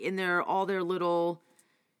out, like, in all their little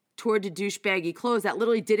Tour de Douchebaggy clothes that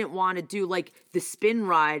literally didn't want to do, like, the spin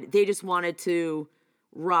ride. They just wanted to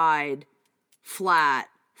ride flat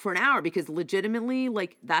for an hour because legitimately,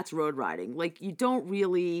 like, that's road riding. Like, you don't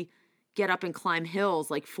really get up and climb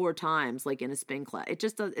hills, like, 4 times, like, in a spin class. It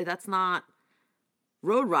just does. That's not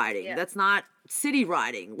road riding. Yeah. That's not city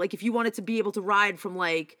riding. Like, if you wanted to be able to ride from,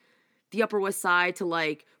 like, the Upper West Side to,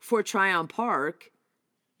 like, Fort Tryon Park,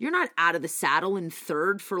 you're not out of the saddle in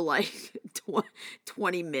third for like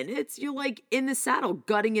 20 minutes. You're like in the saddle,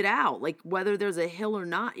 gutting it out, like whether there's a hill or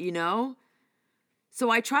not, you know? So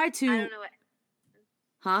I try to. I don't know what.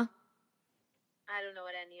 Huh? I don't know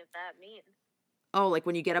what any of that means. Oh, like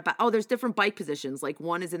when you get up. There's different bike positions. Like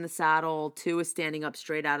 1 is in the saddle, 2 is standing up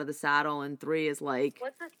straight out of the saddle, and 3 is like.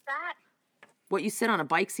 What's a sat? What you sit on a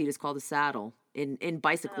bike seat is called a saddle in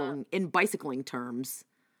bicycling terms.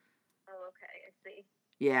 Oh, okay, I see.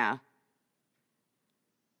 Yeah.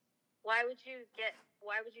 Why would you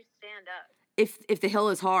stand up? If the hill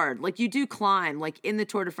is hard, like you do climb, like in the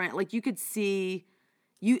Tour de France, like you could see,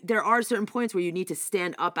 there are certain points where you need to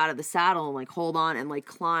stand up out of the saddle and like hold on and like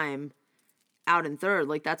climb out in third.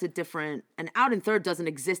 Like that's and out in third doesn't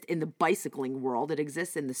exist in the bicycling world. It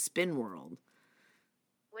exists in the spin world.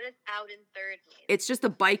 What does out in third mean? It's just a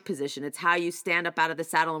bike position. It's how you stand up out of the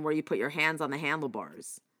saddle and where you put your hands on the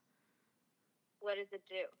handlebars. What does it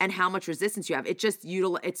do? And how much resistance you have. It just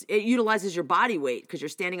it utilizes your body weight because you're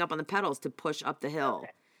standing up on the pedals to push up the hill.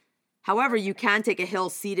 Okay. However, you can take a hill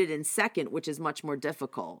seated in second, which is much more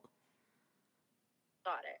difficult.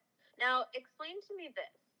 Got it. Now, explain to me this.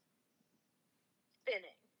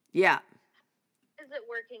 Spinning. Yeah. Is it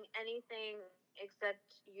working anything except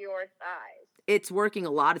your thighs? It's working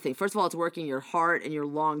a lot of things. First of all, it's working your heart and your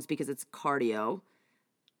lungs because it's cardio.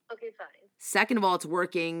 Okay, fine. Second of all, it's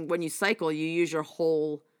working, when you cycle, you use your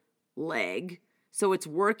whole leg. So it's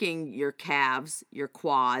working your calves, your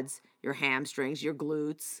quads, your hamstrings, your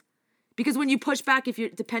glutes. Because when you push back,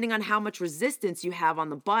 depending on how much resistance you have on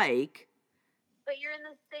the bike. But you're in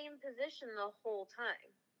the same position the whole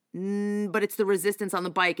time. But it's the resistance on the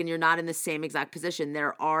bike and you're not in the same exact position.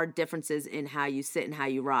 There are differences in how you sit and how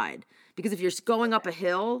you ride. Because if you're going up a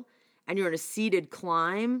hill and you're in a seated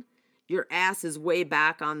climb, your ass is way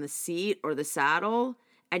back on the seat or the saddle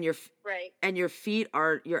and your feet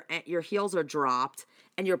are, your heels are dropped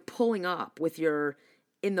and you're pulling up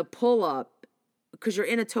in the pull up because you're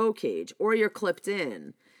in a toe cage or you're clipped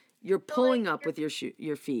in. You're pulling up with your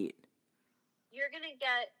feet. You're going to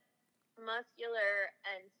get muscular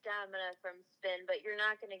and stamina from spin, but you're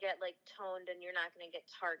not going to get like toned and you're not going to get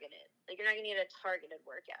targeted. Like you're not going to get a targeted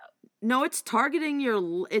workout. No, it's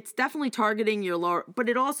definitely targeting your lower, but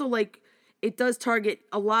it also it does target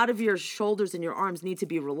a lot of your shoulders and your arms need to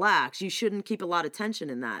be relaxed. You shouldn't keep a lot of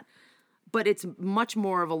tension in that, but it's much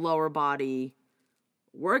more of a lower body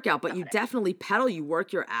workout, but you definitely pedal, you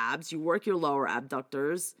work your abs, you work your lower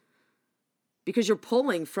abductors. Because you're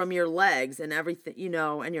pulling from your legs and everything,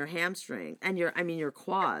 and your hamstring and your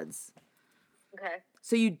quads. Okay.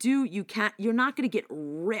 So you're not going to get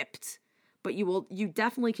ripped, but you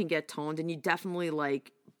definitely can get toned and you definitely you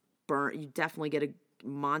definitely get a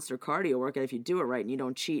monster cardio workout if you do it right and you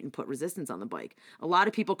don't cheat and put resistance on the bike. A lot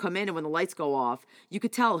of people come in and when the lights go off, you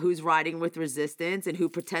could tell who's riding with resistance and who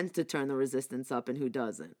pretends to turn the resistance up and who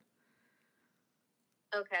doesn't.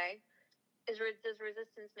 Okay. Does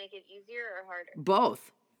resistance make it easier or harder?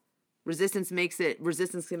 Both. Resistance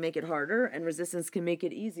can make it harder and resistance can make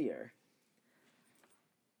it easier.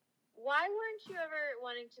 Why weren't you ever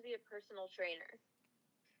wanting to be a personal trainer?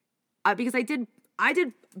 Because I did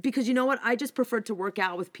because you know what? I just preferred to work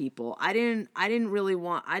out with people. First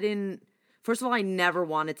of all, I never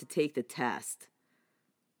wanted to take the test.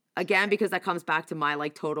 Again, because that comes back to my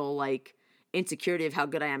total insecurity of how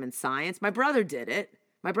good I am in science. My brother did it.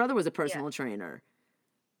 My brother was a personal trainer.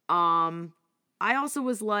 I also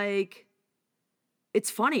was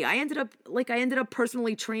it's funny. I ended up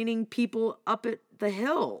personally training people up at the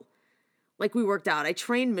hill. We worked out. I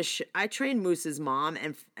trained Moose's mom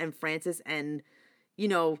and Francis and,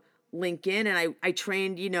 Lincoln. And I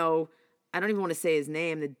trained, I don't even want to say his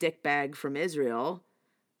name, the dickbag from Israel.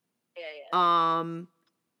 Yeah.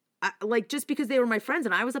 Just because they were my friends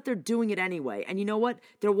and I was up there doing it anyway. And you know what?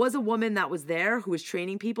 There was a woman that was there who was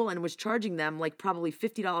training people and was charging them probably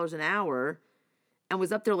 $50 an hour and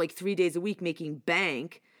was up there 3 days a week making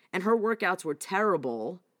bank. And her workouts were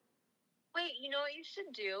terrible. Wait, you know what you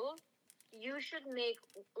should do? You should make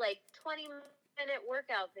 20-minute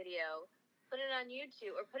workout video, put it on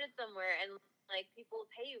YouTube or put it somewhere and people will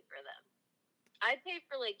pay you for them. I'd pay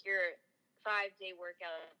for your 5-day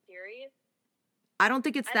workout series. I don't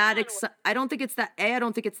think it's that I don't think it's that A, I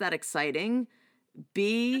don't think it's that exciting.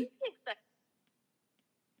 B,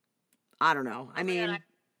 I don't know. I mean,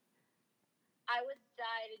 I would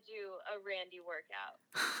die to do a Randy workout.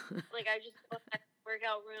 I just go in my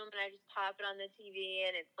workout room and I just pop it on the TV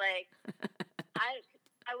and it's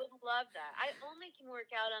I would love that. I only can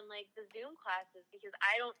work out on the Zoom classes because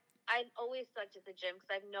I always sucked at the gym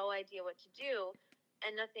because I have no idea what to do.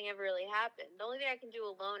 and nothing ever really happened. The only thing I can do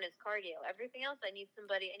alone is cardio. Everything else, I need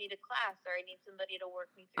a class, or I need somebody to work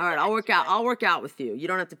me through. All right, the I'll work out. exercise. I'll work out with you. You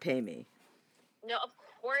don't have to pay me. No, of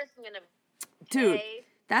course I'm gonna Dude, pay.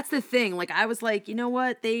 that's the thing. Like, I was like, you know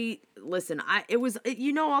what? You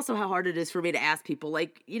know also how hard it is for me to ask people,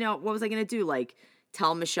 like, you know, what was I going to do? Like,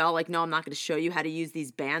 tell Michelle, like, no, I'm not going to show you how to use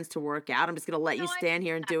these bands to work out. I'm just going to let you stand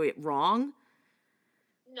here and do it wrong.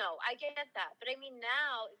 No, I get that. But I mean,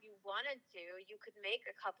 now, if you wanted to, you could make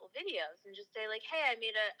a couple videos and just say, like, hey, I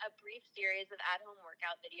made a brief series of at-home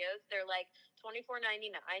workout videos. They're like $24.99.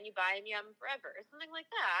 You buy them, you have them forever. Or something like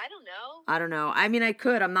that. I don't know. I don't know. I mean, I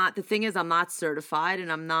could. The thing is, I'm not certified, and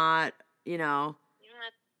I'm not, you know. You're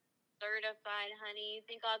not certified, honey. You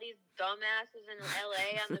think all these dumbasses in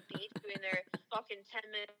LA on the beach doing their fucking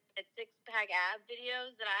 10-minute six-pack ab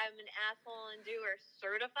videos that I'm an asshole and do are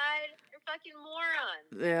certified? You're fucking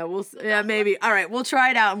morons. Yeah, maybe. All right, we'll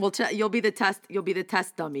try it out, and you'll be the test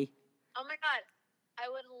dummy. Oh my God, I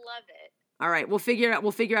would love it. All right, we'll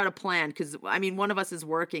figure out a plan, because I mean, one of us is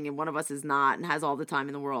working and one of us is not, and has all the time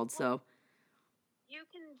in the world. So you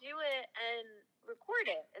can do it and record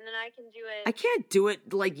it, and then I can do it. I can't do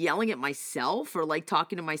it like yelling at myself or like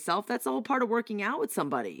talking to myself. That's the whole part of working out with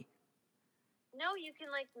somebody. No, you can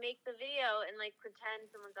like make the video and like pretend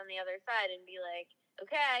someone's on the other side and be like,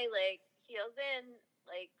 okay, like heels in,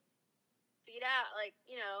 like feet out, like,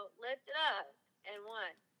 you know, lift it up, and 1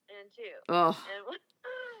 and 2. Oh, and 1.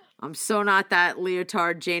 I'm so not that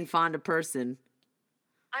leotard Jane Fonda person.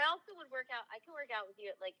 I also would work out. I can work out with you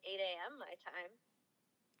at like 8 a.m. my time.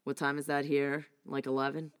 What time is that here? Like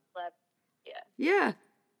 11? 11. Yeah. Yeah.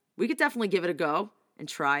 We could definitely give it a go and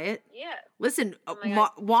try it. Yeah. Listen, Oh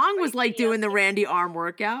Wong was like doing the Randy arm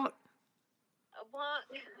workout.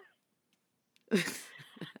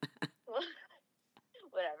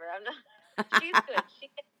 Whatever. I'm not. She's good.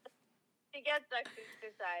 She gets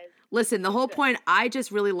exercise. Listen, the whole point, I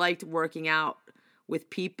just really liked working out with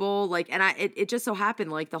people. Like, and it just so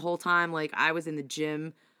happened, like, the whole time, like, I was in the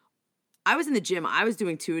gym. I was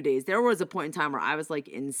doing 2-a-days. There was a point in time where I was, like,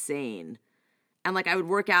 insane. And, like, I would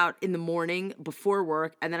work out in the morning before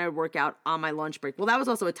work, and then I would work out on my lunch break. Well, that was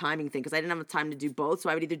also a timing thing, because I didn't have time to do both. So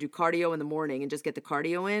I would either do cardio in the morning and just get the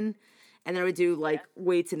cardio in, and then I would do, like,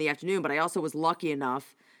 weights in the afternoon. But I also was lucky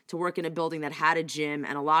enough to work in a building that had a gym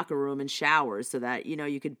and a locker room and showers, so that, you know,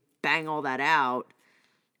 you could bang all that out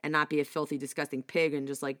and not be a filthy, disgusting pig and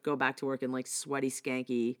just, like, go back to work in, like, sweaty,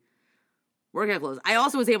 skanky workout clothes. I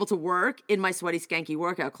also was able to work in my sweaty, skanky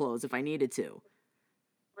workout clothes if I needed to.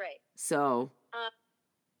 Right. So.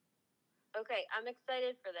 Okay, I'm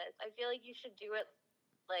excited for this. I feel like you should do it,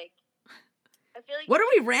 like, I feel like. What are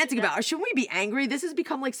we ranting about? Shouldn't we be angry? This has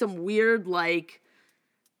become, like, some weird, like.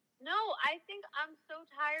 No, I think I'm so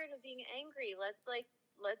tired of being angry. Let's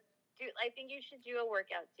do, I think you should do a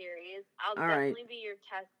workout series. I'll definitely be your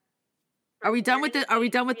test. Are we done with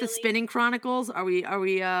the Spinning Chronicles? Are we done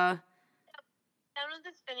with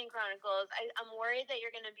the Spinning Chronicles? I'm worried that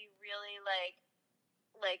you're going to be really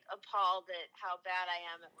like appalled at how bad I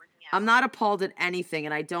am at working out. I'm not appalled at anything,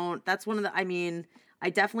 and I don't. That's one of the. I mean,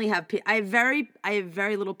 I definitely have. I have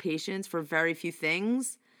very little patience for very few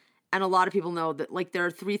things, and a lot of people know that. Like, there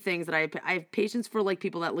are 3 things that I have patience for, like,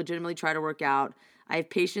 people that legitimately try to work out. I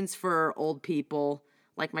have patience for old people,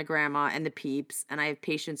 like my grandma and the peeps, and I have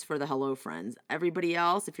patience for the hello friends. Everybody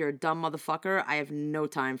else, if you're a dumb motherfucker, I have no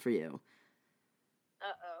time for you.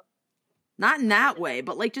 Uh-oh. Not in that way,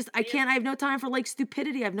 but, like, just, I have no time for, like,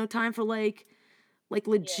 stupidity. I have no time for, like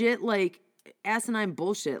legit, like, asinine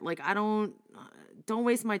bullshit. Like, I don't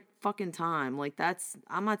waste my fucking time. Like,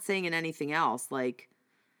 I'm not saying in anything else, like,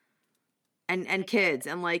 and kids,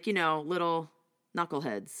 and, like, you know, little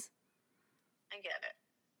knuckleheads. I get it.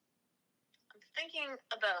 I'm thinking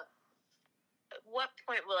about at what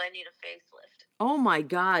point will I need a facelift? Oh my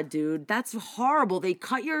God, dude. That's horrible. They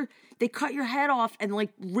cut your head off and,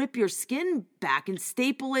 like, rip your skin back and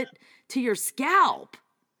staple it to your scalp.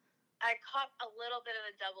 I caught a little bit of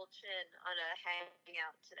a double chin on a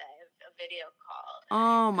hangout today, a video call.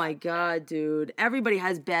 Oh my God, dude. Everybody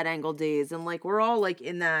has bad angle days, and, like, we're all, like,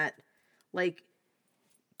 in that, like,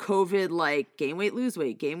 COVID, like, gain weight, lose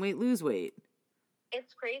weight, gain weight, lose weight.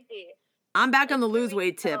 It's crazy. I'm back on the lose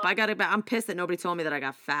weight tip. I'm pissed that nobody told me that I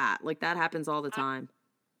got fat. Like, that happens all the time.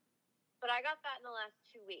 But I got fat in the last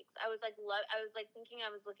 2 weeks. I was thinking I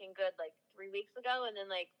was looking good like 3 weeks ago, and then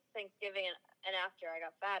like Thanksgiving and after I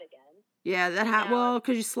got fat again. Yeah, well,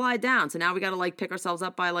 because you slide down. So now we got to, like, pick ourselves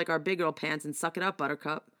up by, like, our big girl pants and suck it up,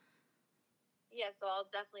 Buttercup. Yeah, so I'll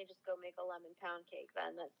definitely just go make a lemon pound cake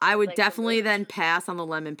then. I would definitely then pass on the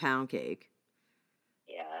lemon pound cake.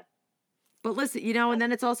 Yeah. But listen, and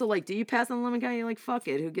then it's also like, do you pass on the lemon cake? You're like, fuck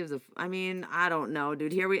it. Who gives a? I mean, I don't know,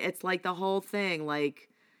 dude. It's like the whole thing. Like,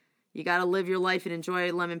 you got to live your life and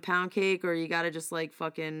enjoy lemon pound cake, or you got to just like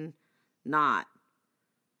fucking not.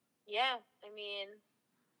 Yeah, I mean,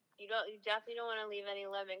 you definitely don't want to leave any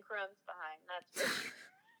lemon crumbs behind. That's for sure.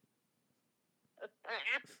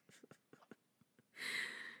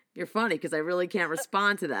 You're funny because I really can't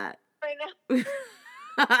respond to that. I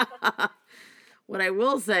know. What I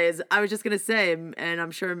will say is, I was just going to say, and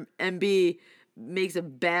I'm sure MB makes a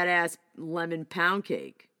badass lemon pound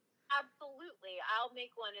cake. Absolutely. I'll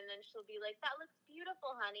make one and then she'll be like, that looks beautiful,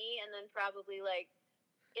 honey. And then probably like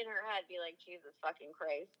in her head be like, Jesus fucking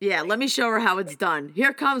Christ. Yeah, like, let me show her how it's done.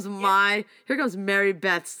 Here comes Mary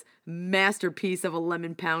Beth's masterpiece of a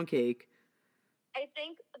lemon pound cake. I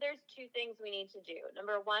think there's two things we need to do.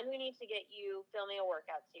 Number one, we need to get you filming a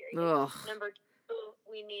workout series. Ugh. Number two,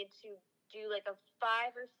 we need to do like a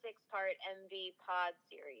 5 or 6 part MB pod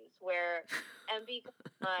series where MB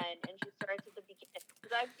comes on and she starts at the beginning.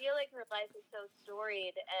 Because I feel like her life is so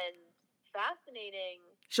storied and fascinating.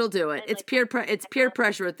 She'll do it. It's like, peer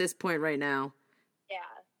pressure at this point right now.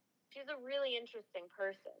 Yeah. She's a really interesting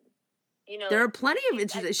person. There are plenty of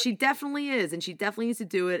interesting. She definitely is, and she definitely needs to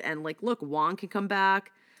do it. And like, look, Juan can come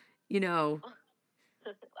back. I would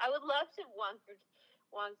love to Juan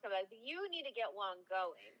come back, but you need to get Juan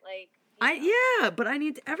going. Like, but I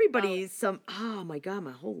need everybody some. Oh my god,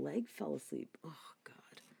 my whole leg fell asleep. Oh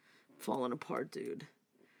god, falling apart, dude.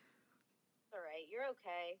 All right, you're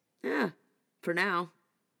okay. Yeah, for now.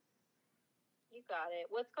 You got it.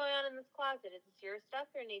 What's going on in this closet? Is this your stuff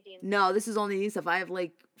or Nadine's? No, this is all Nadine's stuff. I have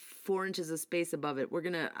like 4 inches of space above it.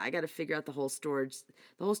 I got to figure out the whole storage.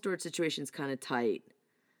 The whole storage situation's kind of tight.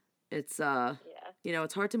 It's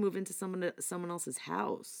it's hard to move into someone else's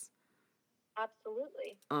house.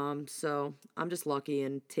 Absolutely. So I'm just lucky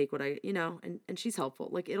and take what and she's helpful.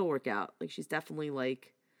 Like, it'll work out. Like, she's definitely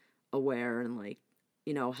like aware and like,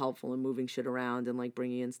 helpful in moving shit around and like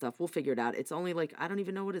bringing in stuff. We'll figure it out. It's only like, I don't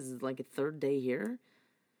even know what it is, like a 3rd day here.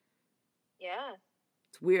 Yeah.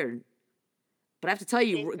 It's weird. But I have to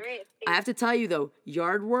tell you though,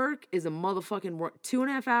 yard work is a motherfucking work.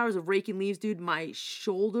 2.5 hours of raking leaves, dude. My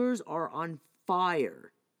shoulders are on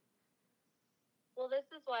fire. Well, this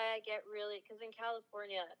is why I get because in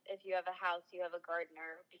California, if you have a house, you have a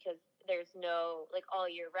gardener because there's no, like, all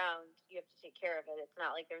year round, you have to take care of it. It's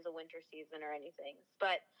not like there's a winter season or anything.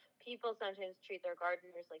 But people sometimes treat their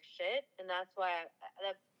gardeners like shit, and that's why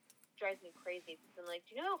that drives me crazy. I'm like,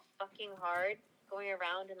 do you know how fucking hard going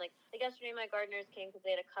around and like yesterday my gardeners came because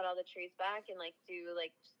they had to cut all the trees back and like do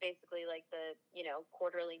like just basically like the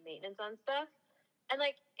quarterly maintenance on stuff. And,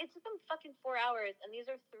 like, it took them fucking 4 hours, and these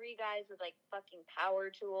are 3 guys with, like, fucking power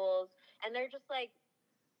tools, and they're just, like,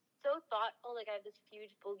 so thoughtful. Like, I have this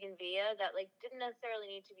huge bougainvillea that, like, didn't necessarily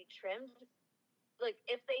need to be trimmed. Like,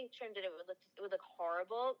 if they trimmed it, it would look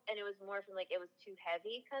horrible, and it was more from, like, it was too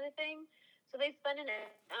heavy kind of thing. So they spent an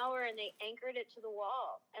hour, and they anchored it to the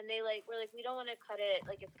wall, and they, like, were like, we don't want to cut it.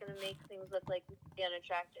 Like, it's going to make things look, like,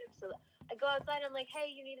 unattractive. So I go outside, I'm like,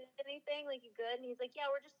 hey, you need anything? Like, you good? And he's like,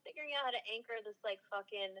 yeah, we're just figuring out how to anchor this, like,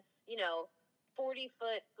 fucking,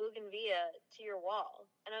 40-foot bougainvillea to your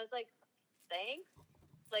wall. And I was like, thanks.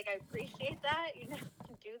 Like, I appreciate that. You can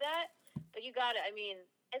do that. But you got it. I mean,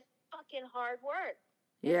 it's fucking hard work.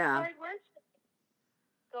 It's hard work to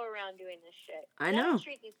go around doing this shit. I know.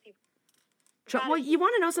 Treat these people. Well, you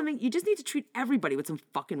want to know something? You just need to treat everybody with some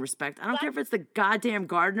fucking respect. I don't care if it's the goddamn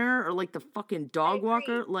gardener or, like, the fucking dog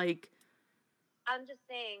walker. Like, I'm just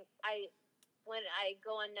saying, when I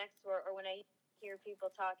go on Nextdoor or when I hear people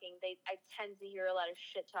talking, I tend to hear a lot of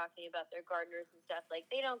shit talking about their gardeners and stuff. Like,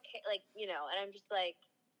 they don't care, like, and I'm just like,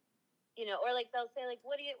 or like they'll say like,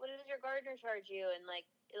 what does your gardener charge you? And like,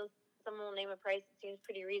 someone will name a price that seems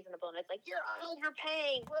pretty reasonable, and it's like, you're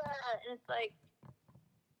overpaying, and it's like,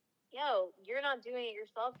 yo, you're not doing it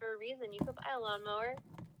yourself for a reason. You could buy a lawnmower.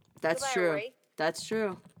 That's true. That's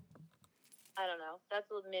true. I don't know. That's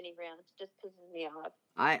a little mini rant. Just pisses me off.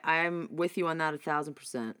 I'm with you on that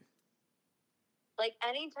 1,000%. Like,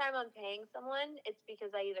 anytime I'm paying someone, it's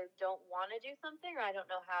because I either don't want to do something or I don't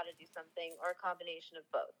know how to do something or a combination of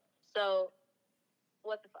both. So,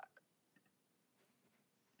 what the fuck?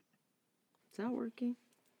 Is that working?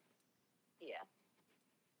 Yeah.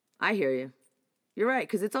 I hear you. You're right,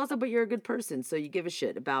 because it's also, but you're a good person, so you give a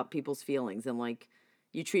shit about people's feelings and, like,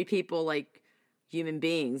 you treat people like human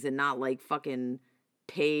beings and not like fucking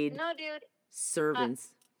paid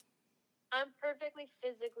servants. I'm perfectly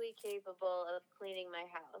physically capable of cleaning my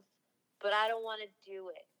house, but I don't want to do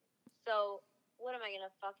it. So what am I going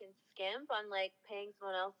to fucking skimp on like paying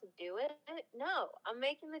someone else to do it? No, I'm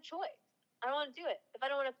making the choice. I don't want to do it. If I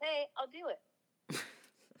don't want to pay, I'll do it.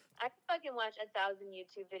 I could fucking watch 1,000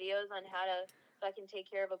 YouTube videos on how to fucking take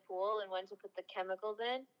care of a pool and when to put the chemicals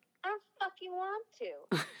in. I don't fucking want to.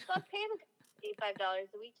 So I'll pay the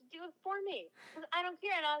 $85 a week to do it for me. Because I don't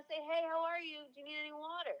care. And I'll say, hey, how are you? Do you need any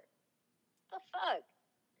water? What the fuck?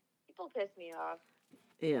 People piss me off.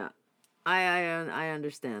 Yeah. I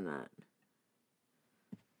understand that.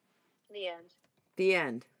 The end. The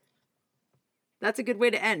end. That's a good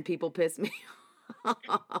way to end. People piss me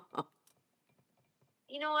off.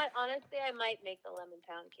 You know what? Honestly, I might make the lemon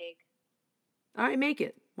pound cake. All right, make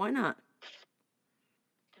it. Why not?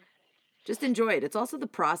 Just enjoy it. It's also the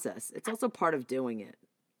process. It's also part of doing it.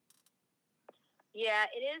 Yeah,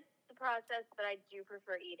 it is the process, but I do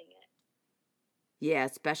prefer eating it. Yeah,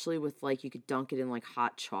 especially with, like, you could dunk it in, like,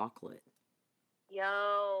 hot chocolate.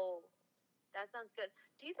 Yo, that sounds good.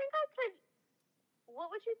 Do you think I could,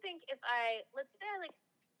 what would you think if let's say I, like,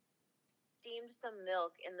 steamed some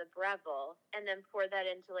milk in the Breville and then pour that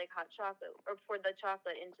into, like, hot chocolate, or pour the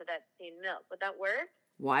chocolate into that steamed milk? Would that work?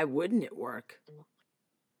 Why wouldn't it work?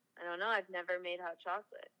 I don't know. I've never made hot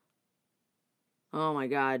chocolate. Oh, my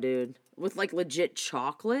God, dude. With, like, legit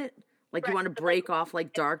chocolate? Like, you Right, want to but, break like, off,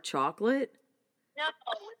 like, dark chocolate? No,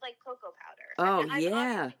 with, like, cocoa powder. Oh, I've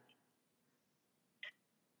yeah.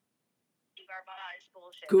 Garbage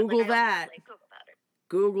bullshit. Google but, like, I that. don't like cocoa powder.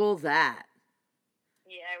 Google that.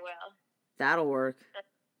 Yeah, I will. That'll work. That's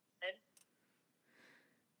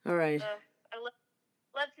good. All right. I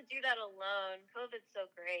love to do that alone. COVID's so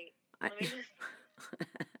great. Let me just...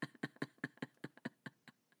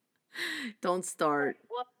 Don't start.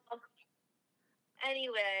 Well,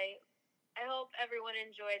 anyway, I hope everyone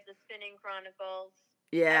enjoyed the Spinning Chronicles.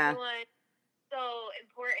 Yeah. Everyone, so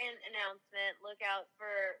important announcement. Look out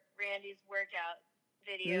for Randy's workout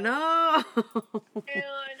video. No.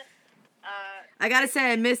 Soon. I gotta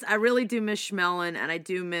say, I really do miss Schmelin, and I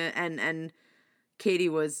do miss, and Katie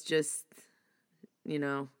was just, you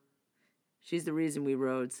know, she's the reason we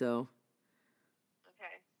rode, so.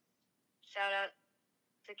 Okay. Shout out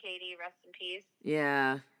to Katie, rest in peace.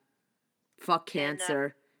 Yeah. Fuck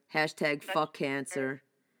cancer. Hashtag fuck cancer.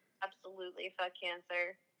 Absolutely, fuck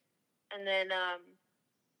cancer. And then,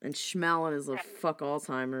 and Schmelin is a fuck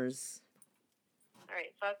Alzheimer's. All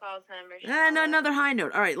right, fuck Alzheimer's. And another high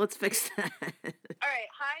note. All right, let's fix that. All right,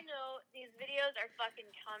 high note. These videos are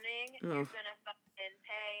fucking coming. Oh. You're gonna fucking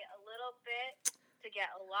pay a little bit to get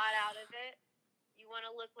a lot out of it. You want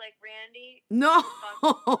to look like Randy? No.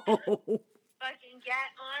 Fucking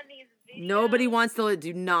get on these videos. Nobody wants to.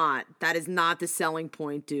 Do not. That is not the selling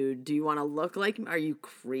point, dude. Do you want to look like? Are you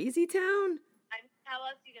crazy, town? How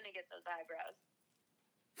else are you gonna get those eyebrows?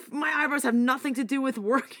 My eyebrows have nothing to do with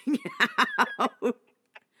working out.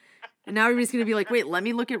 And now everybody's going to be like, wait, let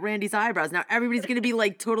me look at Randy's eyebrows. Now everybody's going to be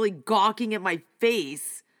like totally gawking at my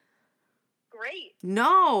face. Great.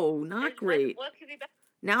 No, not great. What could be better?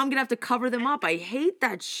 Now I'm going to have to cover them up. I hate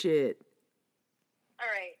that shit. All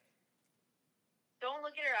right. Don't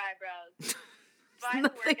look at her eyebrows. Buy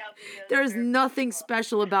the workout videos. There's nothing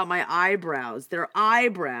special about my eyebrows. They're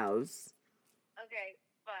eyebrows. Okay,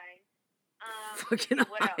 fine. Fucking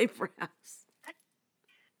eyebrows.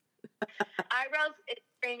 Eyebrows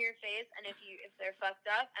in your face, and if they're fucked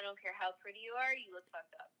up, I don't care how pretty you are, you look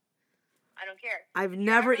fucked up. I don't care. I've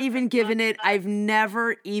never even given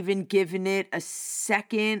it a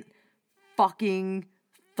second fucking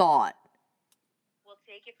thought. Well,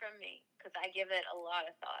 take it from me, because I give it a lot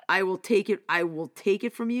of thought. I will take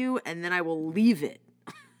it from you, and then I will leave it.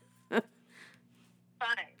 Fine.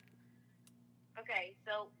 Okay,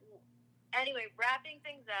 so anyway, wrapping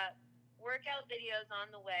things up, workout videos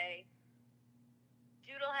on the way.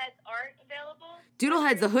 Doodleheads aren't available.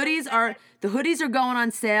 Doodleheads, the hoodies are going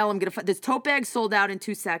on sale. This tote bag sold out in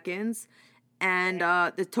 2 seconds, and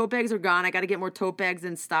the tote bags are gone. I got to get more tote bags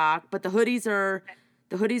in stock, but the hoodies are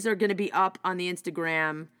going to be up on the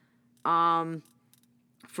Instagram.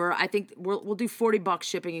 For I think we'll do $40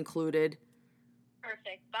 shipping included.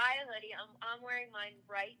 Perfect. Buy a hoodie. I'm wearing mine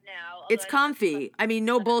right now. It's comfy. I mean,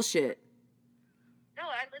 no bullshit. No,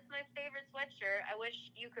 it's my favorite sweatshirt. I wish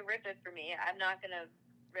you could rip it for me. I'm not gonna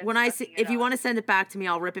rip if you want to send it back to me,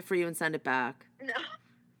 I'll rip it for you and send it back. No,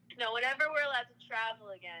 whenever we're allowed to travel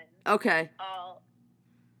again. Okay. I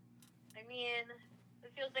mean,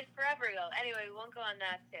 it feels like forever ago. Anyway, we won't go on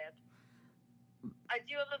that tip. I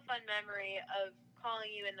do have a fun memory of calling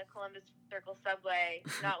you in the Columbus Circle subway,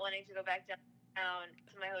 not wanting to go back downtown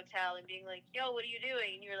to my hotel and being like, yo, what are you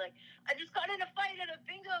doing? And you were like, I just got in a fight at a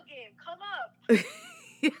bingo game. Come up.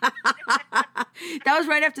 That was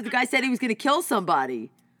right after the guy said he was going to kill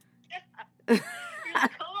somebody. You're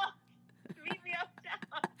like, come on. Meet me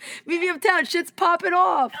uptown. Meet me uptown. Shit's popping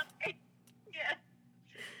off. Okay. Yeah.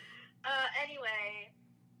 Anyway,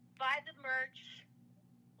 buy the merch.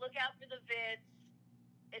 Look out for the vids.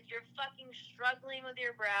 If you're fucking struggling with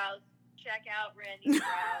your brows, check out Randy's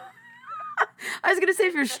brows. I was going to say,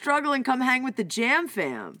 if you're struggling, come hang with the Jam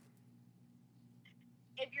Fam.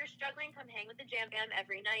 If you're struggling, come hang with the Jam Fam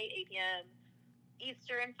every night, 8 p.m.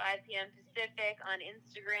 Eastern, 5 p.m. Pacific on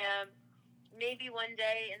Instagram. Maybe one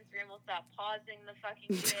day Instagram will stop pausing the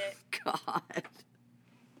fucking shit. God.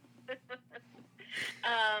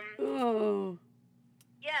 Oh.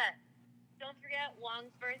 Yeah. Don't forget,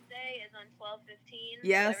 Wong's birthday is on 12/15.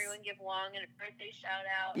 Yes. So everyone give Wong a birthday shout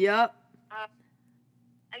out. Yep.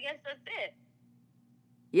 I guess that's it.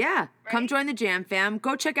 Yeah. Right? Come join the Jam Fam.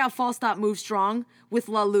 Go check out Fall Stop Move Strong with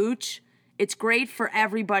La Luch. It's great for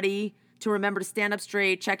everybody to remember to stand up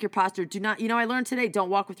straight, check your posture. Do not, I learned today, don't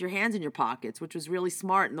walk with your hands in your pockets, which was really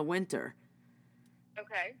smart in the winter.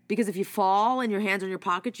 Okay. Because if you fall and your hands are in your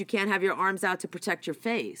pockets, you can't have your arms out to protect your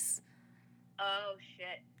face. Oh,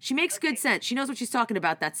 shit. She makes good sense. She knows what she's talking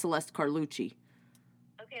about, that Celeste Carlucci.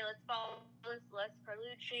 Okay, let's follow Celeste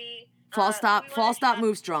Carlucci. Fall Stop,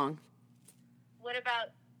 Move Strong. What about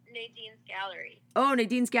Nadine's Gallery? Oh,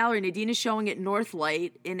 Nadine's Gallery. Nadine is showing at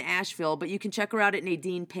Northlight in Asheville, but you can check her out at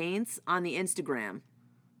Nadine Paints on the Instagram.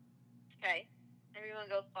 Okay. Everyone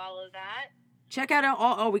go follow that. Check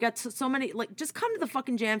out we got so many, just come to the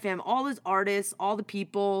fucking Jam Fam. All those artists, all the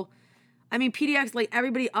people. I mean, PDX,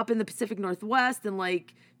 everybody up in the Pacific Northwest and,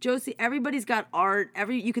 Josie, everybody's got art.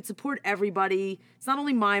 You could support everybody. It's not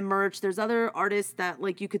only my merch. There's other artists that,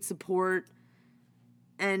 you could support.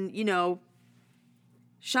 And,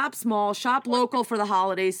 shop small, shop local for the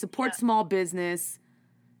holidays, support small business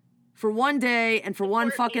for one day and for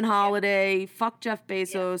one fucking holiday. Fuck Jeff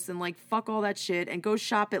Bezos and fuck all that shit and go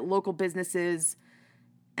shop at local businesses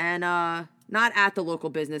and not at the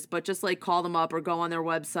local business, but just call them up or go on their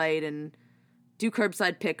website and do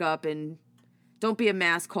curbside pickup and don't be a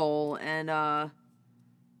mask hole and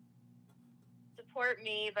support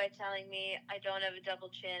me by telling me I don't have a double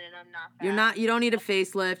chin and I'm not fat. You don't need a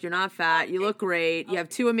facelift. You're not fat. You look great. You have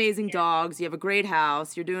 2 amazing dogs. You have a great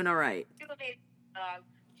house. You're doing all right. 2 amazing dogs.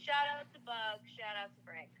 Shout out to Bug. Shout out to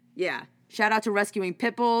Frank. Yeah. Shout out to rescuing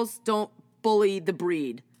pit bulls. Don't bully the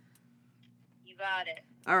breed. You got it.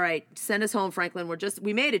 All right. Send us home, Franklin.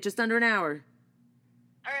 We made it just under an hour.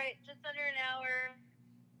 All right. Just under an hour.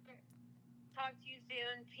 Talk to you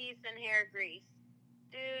soon. Peace and hair grease.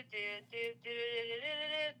 Do, do, do, do.